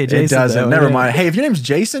like JK Jason. It doesn't. though. Never Yeah. mind. Hey, if your name's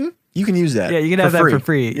Jason, you can use that. Yeah, you can have that for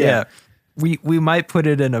free. Yeah. We might put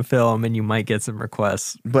it in a film and you might get some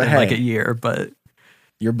requests But in like hey. a year, but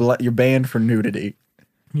You're banned for nudity.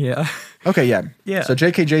 yeah. Okay, yeah. Yeah. So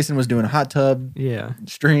JK Jason was doing a hot tub Yeah.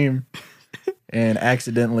 stream and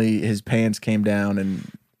accidentally his pants came down and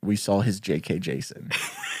we saw his JK Jason.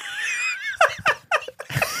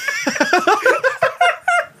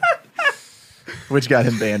 Which got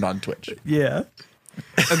him banned on Twitch. Yeah.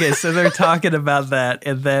 Okay, so they're talking about that,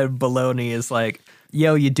 and then Baloney is like,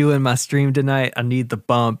 yo, you doing my stream tonight? I need the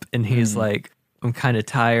bump. And he's like, I'm kind of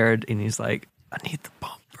tired. And he's like, I need the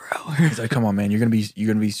bump, bro. He's like, come on, man, you're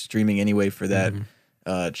gonna be streaming anyway for that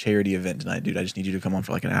charity event tonight, dude. I just need you to come on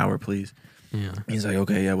for like an hour, please. Yeah. He's like,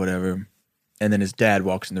 okay, yeah, whatever. And then his dad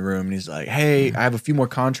walks in the room and he's like, hey, I have a few more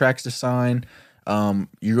contracts to sign.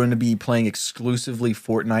 You're going to be playing exclusively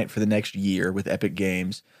Fortnite for the next year with Epic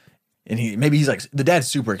Games. And he's like, the dad's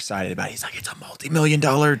super excited about it. He's like, it's a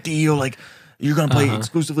multi-million-dollar deal. Like, you're going to play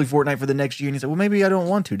exclusively Fortnite for the next year. And he's like, well, maybe I don't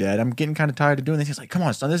want to, Dad. I'm getting kind of tired of doing this. He's like, come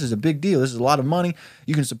on, son, this is a big deal. This is a lot of money.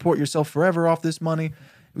 You can support yourself forever off this money.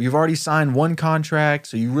 You've already signed one contract,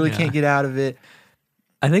 so you really can't get out of it.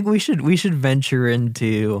 I think we should venture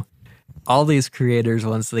into all these creators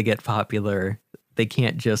once they get popular. They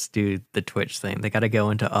can't just do the Twitch thing. They got to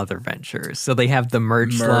go into other ventures. So they have the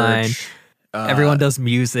merch line. Everyone does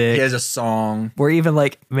music. He has a song. We're even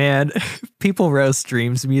like, man, people roast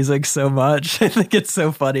streams music so much. I think it's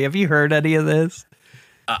so funny. Have you heard any of this?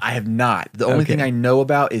 I have not. The only thing I know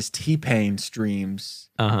about is T-Pain streams.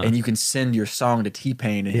 And you can send your song to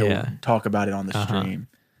T-Pain and he'll talk about it on the stream.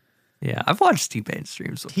 Yeah, I've watched T-Pain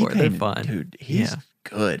streams before. T-Pain, they're fun. Dude, he's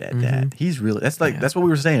good at that. He's really, that's what we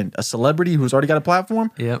were saying. A celebrity who's already got a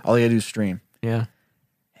platform, all you gotta do is stream. Yeah.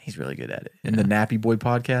 He's really good at it. And the Nappy Boy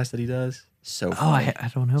podcast that he does, so funny. Oh, I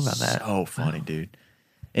don't know about that. So funny, dude.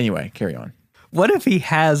 Anyway, carry on. What if he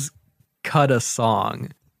has cut a song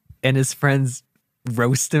and his friends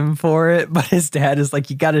roast him for it, but his dad is like,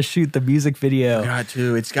 you gotta shoot the music video. Got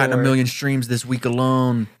to. It's gotten 1 million streams this week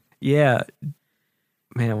alone. Yeah.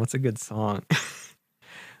 Man, what's a good song?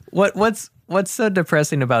 What's so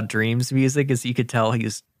depressing about Dreams music is you could tell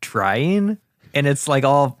he's trying and it's like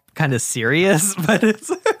all kind of serious, but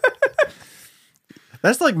it's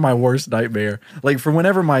that's like my worst nightmare. Like for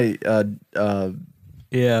whenever my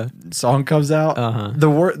song comes out, the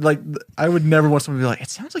word like I would never want someone to be like, it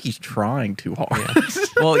sounds like he's trying too hard. Yeah.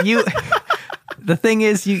 Well, the thing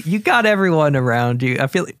is, you got everyone around you. I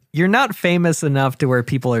feel like you're not famous enough to where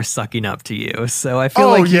people are sucking up to you. So I feel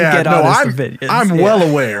like you get honest opinions. I'm well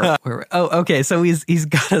aware. Okay. So he's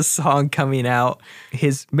got a song coming out.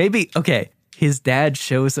 His dad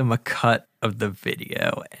shows him a cut of the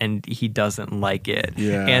video and he doesn't like it.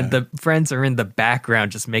 Yeah. And the friends are in the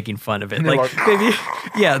background just making fun of it. And Like maybe,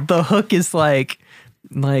 the hook is like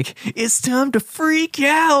it's time to freak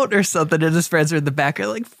out or something, and his friends are in the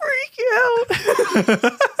background like freak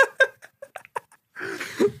out.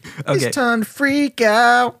 Okay. It's time to freak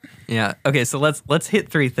out. Yeah. Okay. So let's hit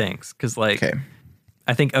three things because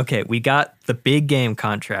I think we got the big game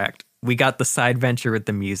contract. We got the side venture with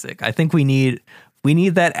the music. I think we need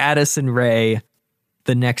that Addison Rae,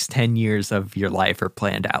 the next 10 years of your life are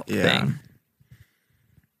planned out thing.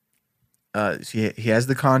 He has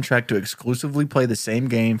the contract to exclusively play the same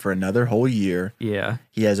game for another whole year. Yeah.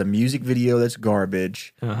 He has a music video that's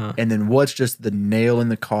garbage. And then what's just the nail in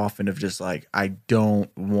the coffin of just like, I don't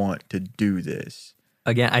want to do this.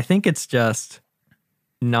 Again, I think it's just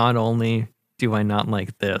not only do I not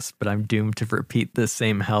like this, but I'm doomed to repeat the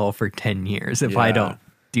same hell for 10 years if I don't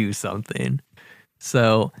do something.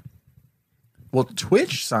 So. Well,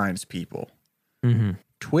 Twitch signs people.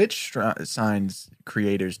 Twitch signs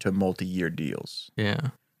creators to multi-year deals. Yeah.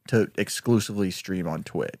 To exclusively stream on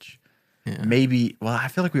Twitch. Yeah. Maybe, well, I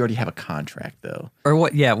feel like we already have a contract though. Or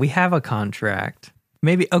what? Yeah, we have a contract.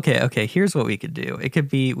 Maybe, okay, here's what we could do. It could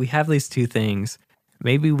be, we have these two things.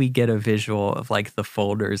 Maybe we get a visual of like the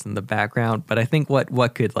folders in the background, but I think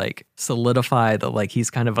what could like solidify that like he's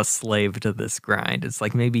kind of a slave to this grind. It's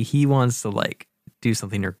like maybe he wants to like do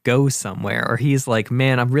something or go somewhere, or he's like,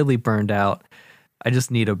 man, I'm really burned out. I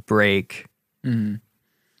just need a break.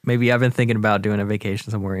 Maybe I've been thinking about doing a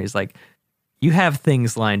vacation somewhere. He's like, you have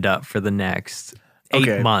things lined up for the next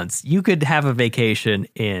 8 months. You could have a vacation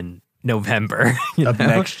in November of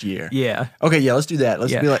next year. Yeah. Okay, yeah, let's do that.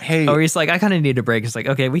 Let's be like, hey. Or he's like, I kind of need a break. It's like,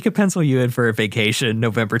 okay, we could pencil you in for a vacation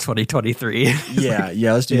November 2023.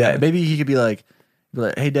 Yeah, let's do that. Maybe he could be like,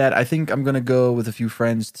 hey, Dad, I think I'm going to go with a few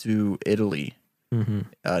friends to Italy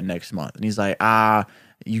next month. And he's like,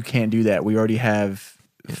 you can't do that. We already have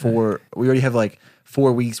like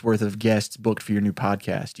 4 weeks worth of guests booked for your new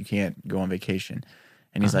podcast. You can't go on vacation.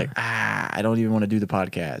 And he's like, I don't even want to do the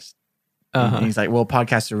podcast. And he's like, well,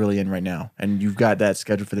 podcasts are really in right now. And you've got that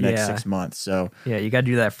scheduled for the next 6 months. So yeah, you got to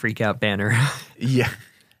do that freak out banner. Yeah.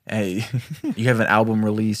 Hey, you have an album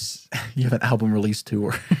release. You have an album release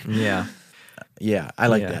tour. Yeah. Yeah. I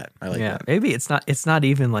like that. I like that. Maybe it's not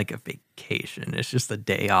even like a vacation. It's just a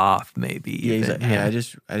day off, maybe. Yeah. He's like, hey, I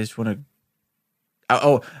just want to.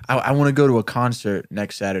 I want to go to a concert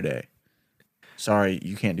next Saturday. Sorry,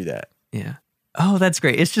 you can't do that. Yeah. Oh, that's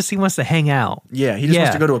great. It's just he wants to hang out. Yeah, he just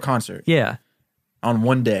wants to go to a concert. Yeah. On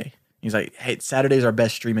one day. He's like, hey, Saturday's our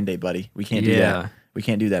best streaming day, buddy. We can't do Yeah. that. We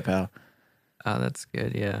can't do that, pal. Oh, that's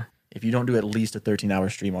good. Yeah. If you don't do at least a 13-hour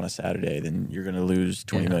stream on a Saturday, then you're going to lose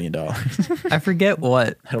 $20 million. I forget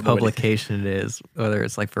what I don't know what it publication it is, whether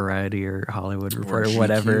it's like Variety or Hollywood Reporter or GQ.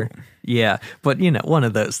 whatever. Yeah. But, one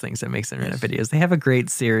of those things that makes internet videos. They have a great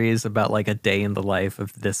series about like a day in the life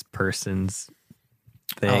of this person's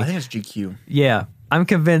thing. Oh, I think it's GQ. Yeah. I'm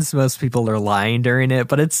convinced most people are lying during it,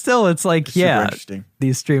 but it's like, Super yeah, interesting.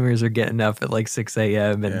 these streamers are getting up at like 6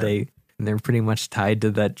 a.m. and they're pretty much tied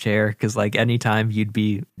to that chair because like anytime you'd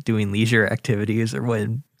be doing leisure activities or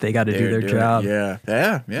when they got to do their job. Yeah.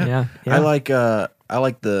 I like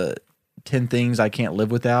the 10 things I can't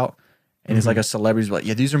live without. And it's like a celebrity's like,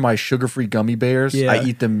 yeah, these are my sugar-free gummy bears. Yeah. I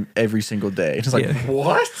eat them every single day. It's like,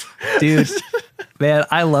 what? Dude, man,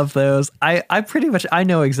 I love those. I pretty much, I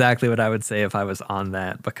know exactly what I would say if I was on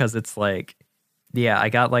that because it's like, yeah, I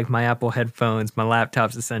got like my Apple headphones, my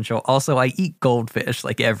laptop's essential. Also, I eat goldfish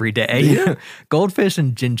like every day. Yeah. Goldfish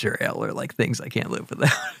and ginger ale are like things I can't live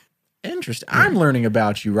without. Interesting. I'm learning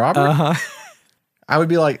about you, Robert. Uh-huh. I would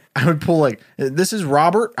pull like, this is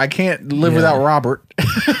Robert. I can't live without Robert.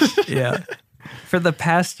 Yeah. For the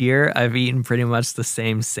past year, I've eaten pretty much the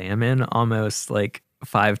same salmon almost like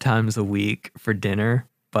 5 times a week for dinner,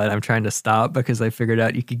 but I'm trying to stop because I figured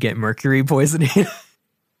out you could get mercury poisoning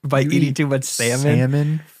by eating too much salmon.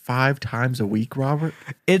 Salmon 5 times a week, Robert?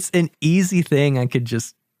 It's an easy thing I could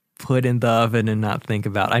just put in the oven and not think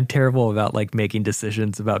about. I'm terrible about like making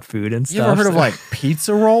decisions about food and stuff. You ever heard of like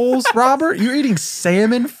pizza rolls, Robert? You're eating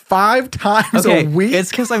salmon 5 times okay, a week?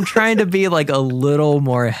 It's because I'm trying to be like a little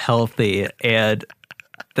more healthy, and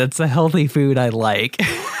that's a healthy food I like.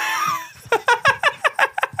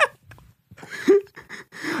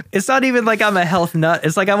 It's not even like I'm a health nut.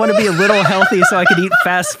 It's like I want to be a little healthy so I can eat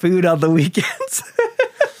fast food on the weekends.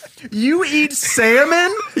 You eat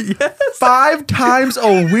salmon 5 times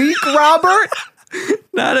a week, Robert?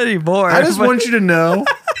 Not anymore. I just want you to know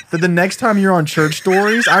that the next time you're on Church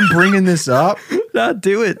Stories, I'm bringing this up. No,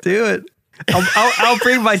 do it. I'll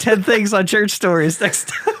bring my 10 things on Church Stories next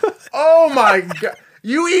time. Oh my God.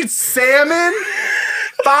 You eat salmon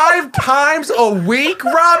 5 times a week,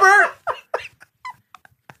 Robert?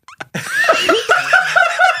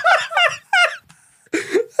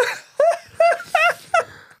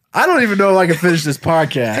 I don't even know if I can finish this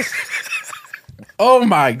podcast. Oh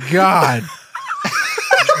my God.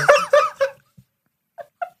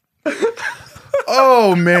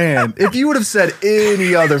 Oh man. If you would have said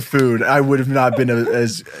any other food, I would have not been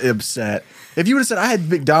as upset. If you would have said I had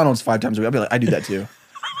McDonald's 5 times a week, I'd be like, I do that too.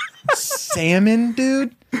 Salmon,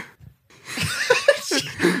 dude?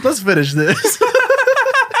 Let's finish this.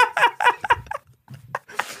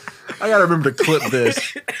 I gotta remember to clip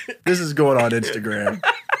this. This is going on Instagram.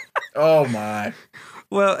 Oh my.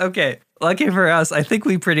 Well, okay. Lucky for us, I think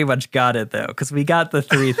we pretty much got it though, because we got the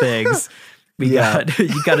 3 things. You got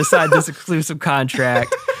to sign this exclusive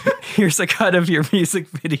contract. Here's a cut of your music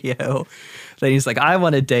video. Then he's like, I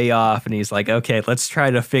want a day off. And he's like, okay, let's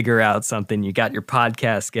try to figure out something. You got your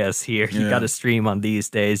podcast guests here. You got to stream on these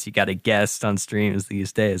days. You got a guest on streams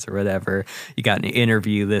these days or whatever. You got an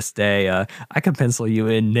interview this day. I could pencil you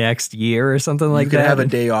in next year or something like that. You could have a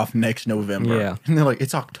day off next November. Yeah. And they're like,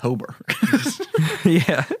 it's October.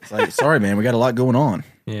 Yeah. It's like, sorry, man, we got a lot going on.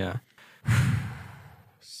 Yeah.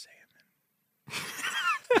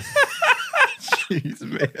 Jeez,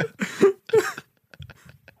 man.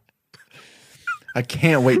 I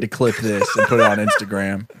can't wait to clip this and put it on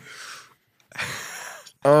Instagram.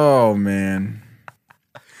 Oh, man.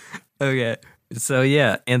 Okay. So,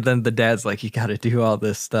 yeah. And then the dad's like, you got to do all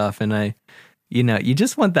this stuff. And you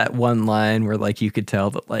just want that one line where, like, you could tell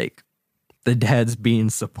that, like, the dad's being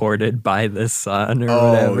supported by this son or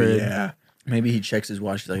whatever. Oh, yeah. Maybe he checks his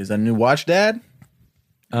watch. He's like, is that a new watch, Dad?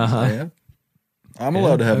 Uh-huh. Yeah. I'm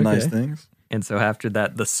allowed to have nice things. And so after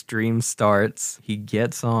that, the stream starts. He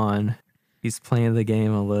gets on. He's playing the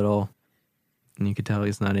game a little. And you can tell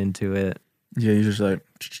he's not into it. Yeah, he's just like...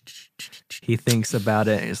 He thinks about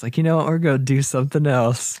it. And he's like, you know what? We're going to do something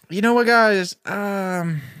else. You know what, guys?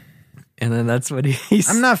 And then that's what he's...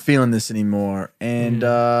 I'm not feeling this anymore. And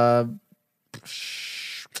I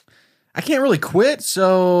can't really quit,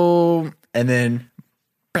 so... And then...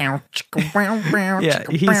 Yeah,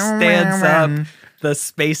 he stands up. The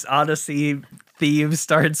Space Odyssey theme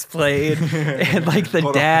starts playing, and like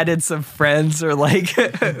the dad and some friends are like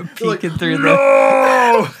peeking through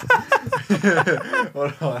no!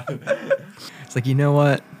 Hold on. It's like, you know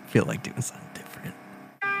what? I feel like doing something different.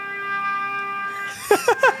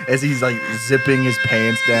 as he's like zipping his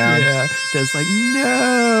pants down. Yeah. That's like,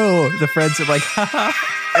 no. The friends are like, haha.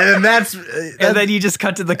 And then And then you just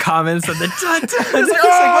cut to the comments and the dun dun. It's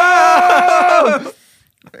oh!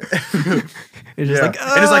 It's just like,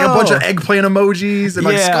 and it's like a bunch of oh. eggplant emojis and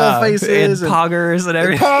like skull faces and poggers and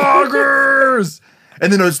everything. poggers.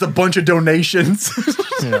 And then it's a bunch of donations.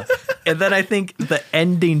 Yeah. And then I think the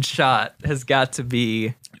ending shot has got to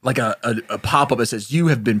be like a pop-up that says you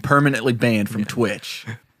have been permanently banned from Twitch.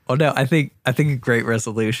 Oh no, I think a great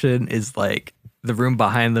resolution is like the room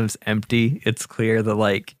behind them's empty. It's clear that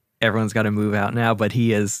like everyone's got to move out now, but he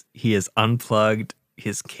has unplugged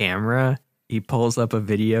his camera. He pulls up a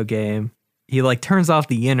video game. He like turns off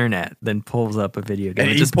the internet, then pulls up a video game. And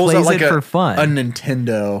he he just pulls plays out like it for fun. a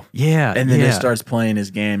Nintendo. Yeah. And then yeah. he starts playing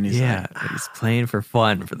his game. And he's like, he's playing for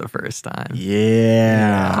fun for the first time.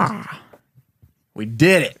 yeah. We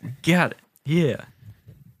did it. Got it. Yeah.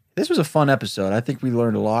 This was a fun episode. I think we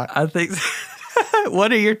learned a lot. I think.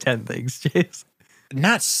 What are your 10 things, James?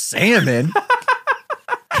 Not salmon.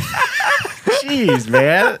 Jeez,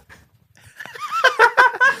 man.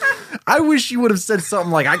 I wish you would have said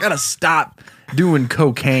something like, I gotta stop doing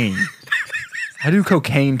cocaine. I do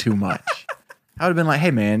cocaine too much. I would have been like,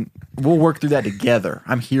 hey, man, we'll work through that together.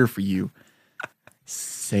 I'm here for you.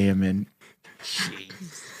 Salmon.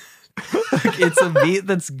 It's a meat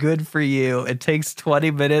that's good for you. It takes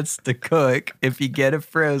 20 minutes to cook if you get it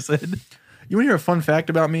frozen. You want to hear a fun fact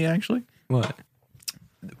about me, actually? What?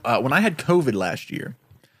 When I had COVID last year,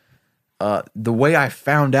 the way I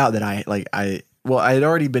found out that I had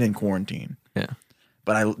already been in quarantine. Yeah.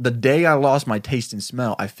 But the day I lost my taste and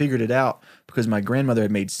smell, I figured it out because my grandmother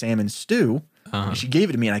had made salmon stew. And she gave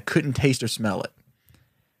it to me and I couldn't taste or smell it.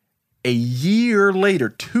 A year later,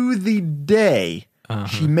 to the day,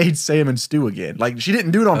 she made salmon stew again. Like, she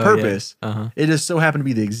didn't do it on purpose. Yeah. It just so happened to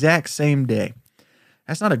be the exact same day.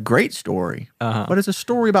 That's not a great story, but it's a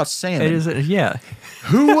story about salmon. It is, yeah.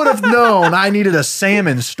 Who would have known I needed a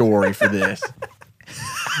salmon story for this?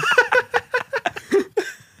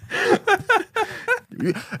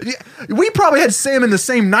 We probably had salmon the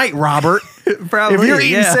same night, Robert. Probably, if you're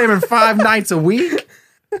eating salmon 5 nights a week.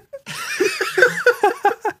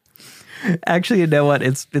 Actually, you know what?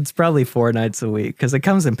 It's probably 4 nights a week because it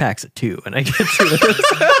comes in packs of 2 and I get to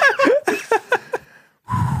it.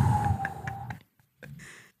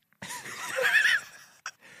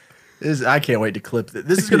 I can't wait to clip this.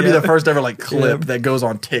 This is going to be the first ever clip that goes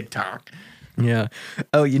on TikTok. Yeah.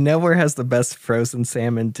 Oh, you know where has the best frozen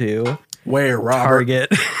salmon too? Where, Robert?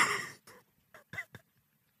 Target.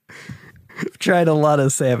 I've tried a lot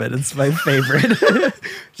of salmon. It's my favorite.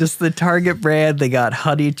 Just the Target brand. They got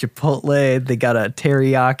honey chipotle. They got a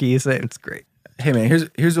teriyaki. So it's great. Hey man,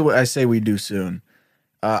 here's what I say we do soon.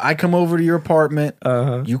 I come over to your apartment.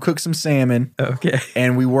 You cook some salmon. Okay.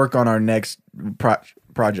 And we work on our next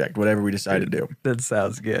project, whatever we decide to do. That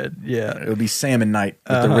sounds good. Yeah. It'll be salmon night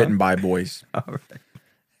with the Written By boys. All right.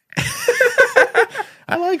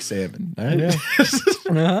 I like salmon. I do.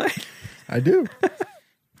 I do.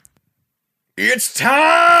 It's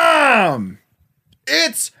time.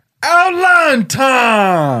 It's outline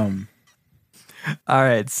time. All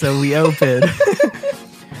right. So we open.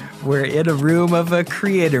 We're in a room of a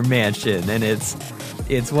creator mansion, and it's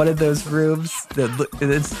one of those rooms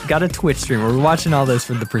it's got a Twitch stream. We're watching all this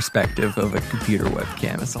from the perspective of a computer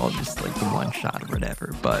webcam. It's all just like the one shot or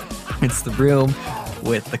whatever, but it's the room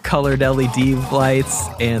with the colored LED lights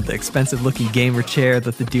and the expensive looking gamer chair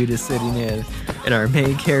that the dude is sitting in. And our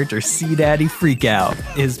main character, C Daddy Freakout,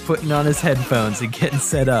 is putting on his headphones and getting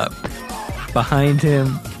set up. Behind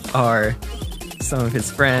him are some of his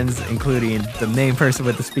friends, including the main person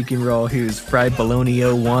with the speaking role, who's Fried Bologna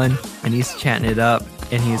 01, and he's chatting it up.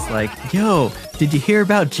 And he's like, yo, did you hear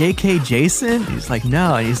about JK Jason? And he's like,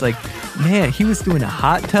 no. And he's like, man, he was doing a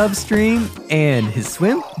hot tub stream and his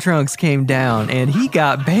swim trunks came down and he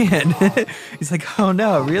got banned. He's like, oh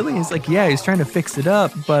no, really? He's like, yeah, he's trying to fix it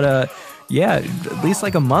up. But yeah, at least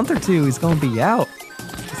like a month or two, he's going to be out.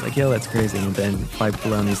 He's like, yo, that's crazy. And then Fried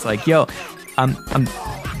Bologna's like, yo,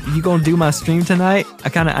 you gonna do my stream tonight?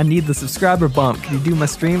 I need the subscriber bump. Can you do my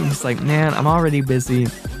stream? And he's like, man, I'm already busy.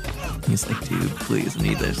 He's like, dude, please, I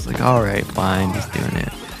need this. He's like, all right, fine. He's doing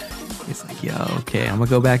it. He's like, yo, okay, I'm gonna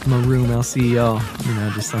go back to my room. I'll see y'all. You know,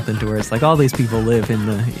 just something to where it's like all these people live in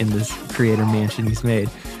this creator mansion he's made.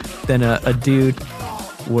 Then a dude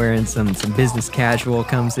wearing some business casual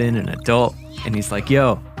comes in, an adult, and he's like,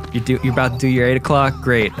 yo, you're about to do your 8 o'clock?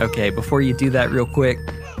 Great. Okay, before you do that real quick,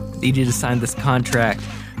 I need you to sign this contract.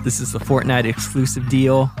 This is the Fortnite exclusive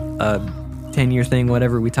deal, 10-year thing,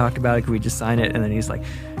 whatever. We talked about it. Can we just sign it? And then he's like,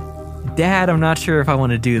 Dad, I'm not sure if I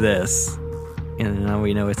want to do this. And now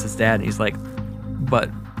we know it's his dad. And he's like, but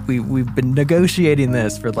we've been negotiating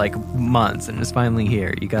this for like months, and it's finally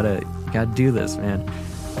here. You gotta do this, man.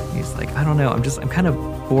 He's like, I don't know. I'm kind of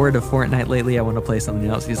bored of Fortnite lately. I want to play something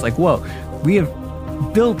else. He's like, whoa, we have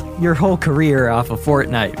built your whole career off of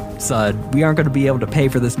Fortnite, son. We aren't going to be able to pay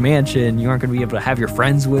for this mansion. You aren't going to be able to have your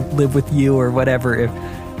friends live with you or whatever if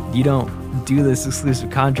you don't do this exclusive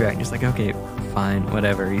contract. And he's like, okay, fine,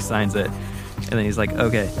 whatever. He signs it. And then he's like,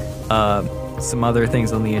 okay, some other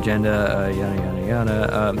things on the agenda, yada, yada,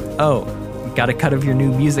 yada. Got a cut of your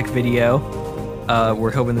new music video.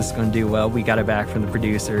 We're hoping this is going to do well. We got it back from the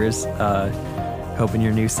producers. Hoping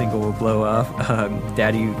your new single will blow up.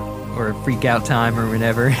 Daddy, or Freak Out Time or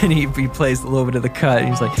whenever. And he plays a little bit of the cut. And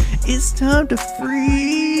he's like, it's time to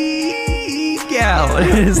freak out.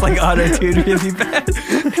 And it's like auto-tuned really bad.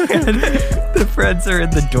 And the friends are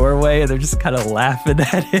in the doorway and they're just kind of laughing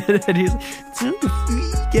at it. And he's like, it's time to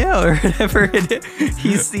freak out or whatever. And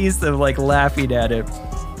he sees them like laughing at it.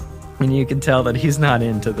 And you can tell that he's not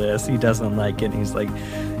into this. He doesn't like it. And he's like,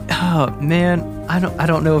 oh man, I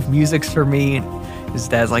don't know if music's for me. His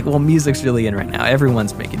dad's like, well, music's really in right now.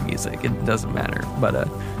 Everyone's making music. It doesn't matter. But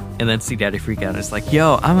and then see Daddy freak out. And it's like,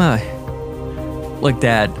 yo, look,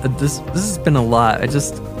 Dad, this has been a lot. I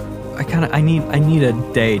need a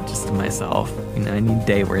day just to myself. You know, I need a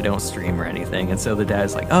day where I don't stream or anything. And so the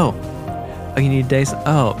dad's like, oh, you need a day?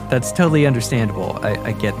 Oh, that's totally understandable.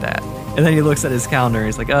 I get that. And then he looks at his calendar and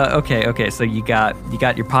he's like, okay. So you got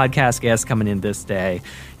your podcast guests coming in this day.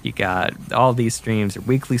 You got all these streams, your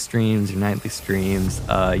weekly streams, your nightly streams.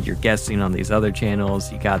 You're guesting on these other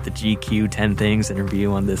channels. You got the GQ 10 Things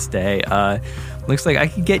interview on this day. Looks like I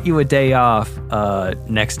could get you a day off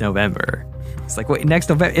next November. It's like, wait, next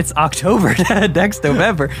November? It's October next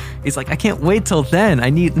November. He's like, I can't wait till then. I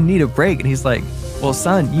need a break. And he's like, well,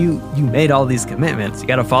 son, you made all these commitments. You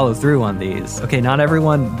got to follow through on these. Okay, not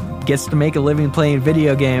everyone gets to make a living playing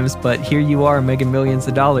video games, but here you are making millions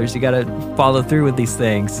of dollars. You got to follow through with these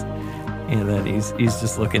things. And then he's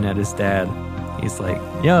just looking at his dad. He's like,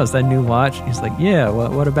 yo, is that new watch? He's like, yeah,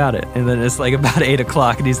 what about it? And then it's like about 8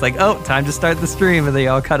 o'clock and he's like, oh, time to start the stream. And they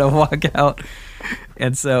all kind of walk out.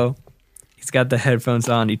 And so he's got the headphones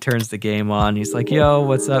on. He turns the game on. He's like, yo,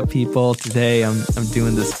 what's up, people? Today I'm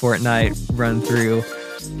doing this Fortnite run through,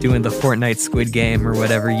 doing the Fortnite Squid Game or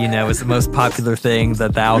whatever, is the most popular thing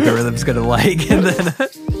that the algorithm's going to like. And then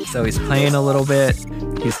so he's playing a little bit.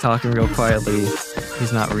 He's talking real quietly.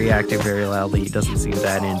 He's not reacting very loudly. He doesn't seem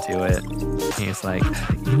that into it. And he's like,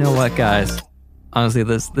 you know what, guys? Honestly,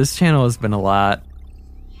 this channel has been a lot.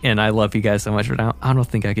 And I love you guys so much, but I don't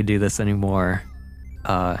think I could do this anymore.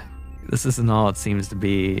 This isn't all it seems to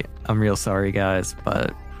be. I'm real sorry, guys,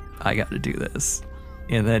 but I got to do this.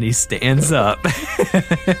 And then he stands up.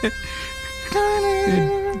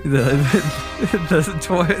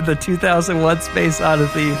 the 2001 Space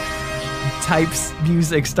Odyssey types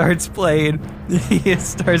music starts playing. He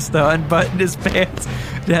starts to unbutton his pants.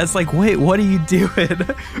 Dad's like, wait, what are you doing?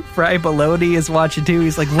 Fry Baloney is watching too.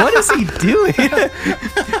 He's like, what is he doing?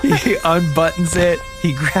 He unbuttons it.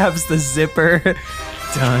 He grabs the zipper.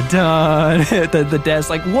 Dun dun. The dad's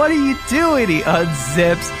like, what are you doing? He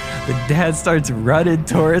unzips. The dad starts running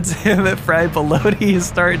towards him, and Fry Baloney is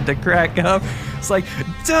starting to crack up. It's like,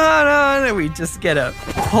 dun, and we just get a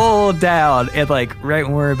pull down. And like right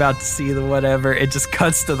when we're about to see the whatever, it just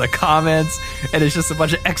cuts to the comments, and it's just a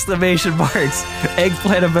bunch of exclamation marks,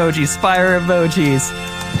 eggplant emojis, fire emojis,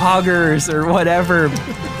 poggers, or whatever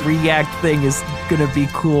React thing is gonna be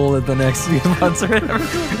cool in the next few months or whatever.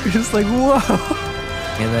 We're just like, whoa.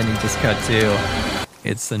 And then you just cut to,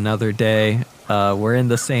 it's another day. We're in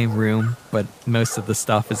the same room, but most of the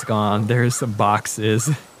stuff is gone. There's some boxes.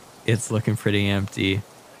 It's looking pretty empty.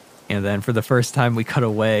 And then for the first time, we cut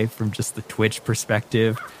away from just the Twitch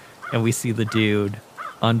perspective, and we see the dude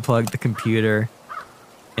unplug the computer,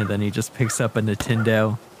 and then he just picks up a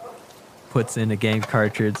Nintendo, puts in a game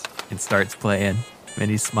cartridge, and starts playing. And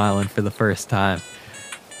he's smiling for the first time.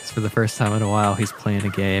 It's for the first time in a while, he's playing a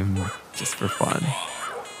game just for fun.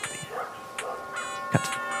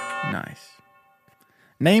 Nice.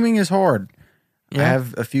 Naming is hard. Yeah. I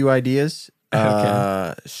have a few ideas.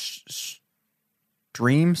 Okay.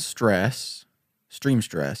 Stream stress.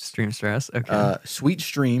 Okay. Sweet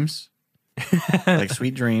streams. Like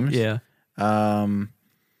sweet dreams. Yeah. Yeah.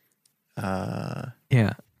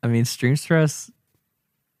 I mean, stream stress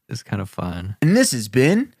is kind of fun. And this has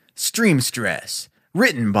been Stream Stress,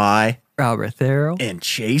 written by Robert Therrell and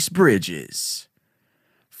Chase Bridges.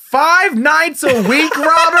 5 nights a week,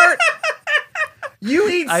 Robert? You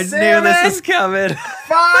eat I salmon knew this was coming.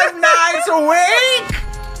 5 nights a week?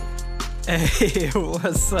 Hey,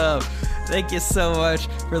 what's up? Thank you so much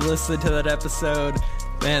for listening to that episode.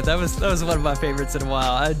 Man, that was one of my favorites in a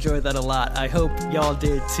while. I enjoyed that a lot. I hope y'all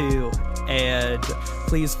did too. And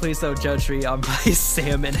please don't judge me on my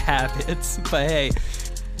salmon habits. But hey,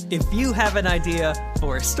 if you have an idea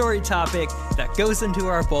for a story topic that goes into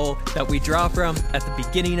our bowl that we draw from at the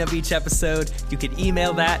beginning of each episode, you can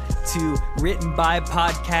email that to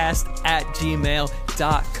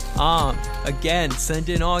writtenbypodcast@gmail.com. Again, send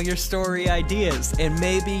in all your story ideas, and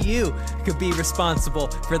maybe you could be responsible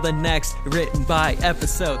for the next Written By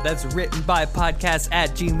episode. That's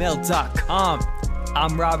writtenbypodcast@gmail.com.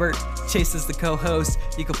 I'm Robert. Chase is the co-host.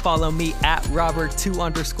 You can follow me at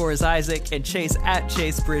Robert2_Isaac and Chase at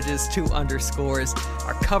ChaseBridges2_.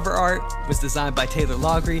 Our cover art was designed by Taylor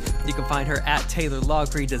Logry. You can find her at Taylor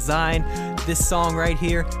Logry Design. This song right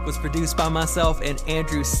here was produced by myself and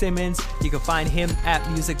Andrew Simmons. You can find him at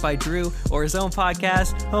Music by Drew or his own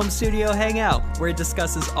podcast, Home Studio Hangout, where he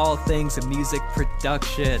discusses all things music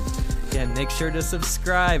production. Again, make sure to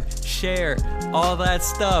subscribe, share, all that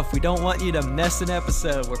stuff. We don't want you to miss an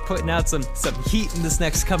episode. We're putting out some heat in this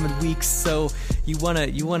next coming weeks, so you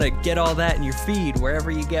wanna get all that in your feed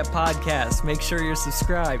wherever you get podcasts. Make sure you're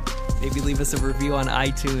subscribed. Maybe leave us a review on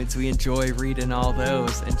iTunes. We enjoy reading all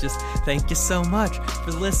those. And just thank you so much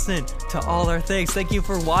for listening to all our things. Thank you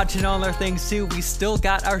for watching all our things too. We still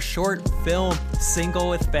got our short film, Single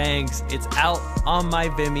with Bangs. It's out on my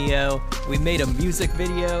Vimeo. We made a music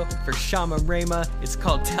video for Shama Rama. It's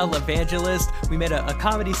called Televangelist. We made a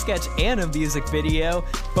comedy sketch and a music video.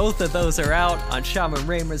 Both of those are out on Shama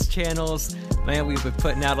Rama's channels. Man, we've been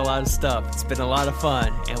putting out a lot of stuff. It's been a lot of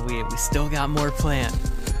fun, and we still got more planned.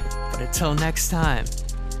 But until next time,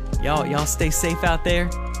 y'all stay safe out there.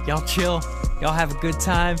 Y'all chill. Y'all have a good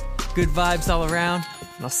time. Good vibes all around.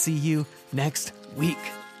 And I'll see you next week.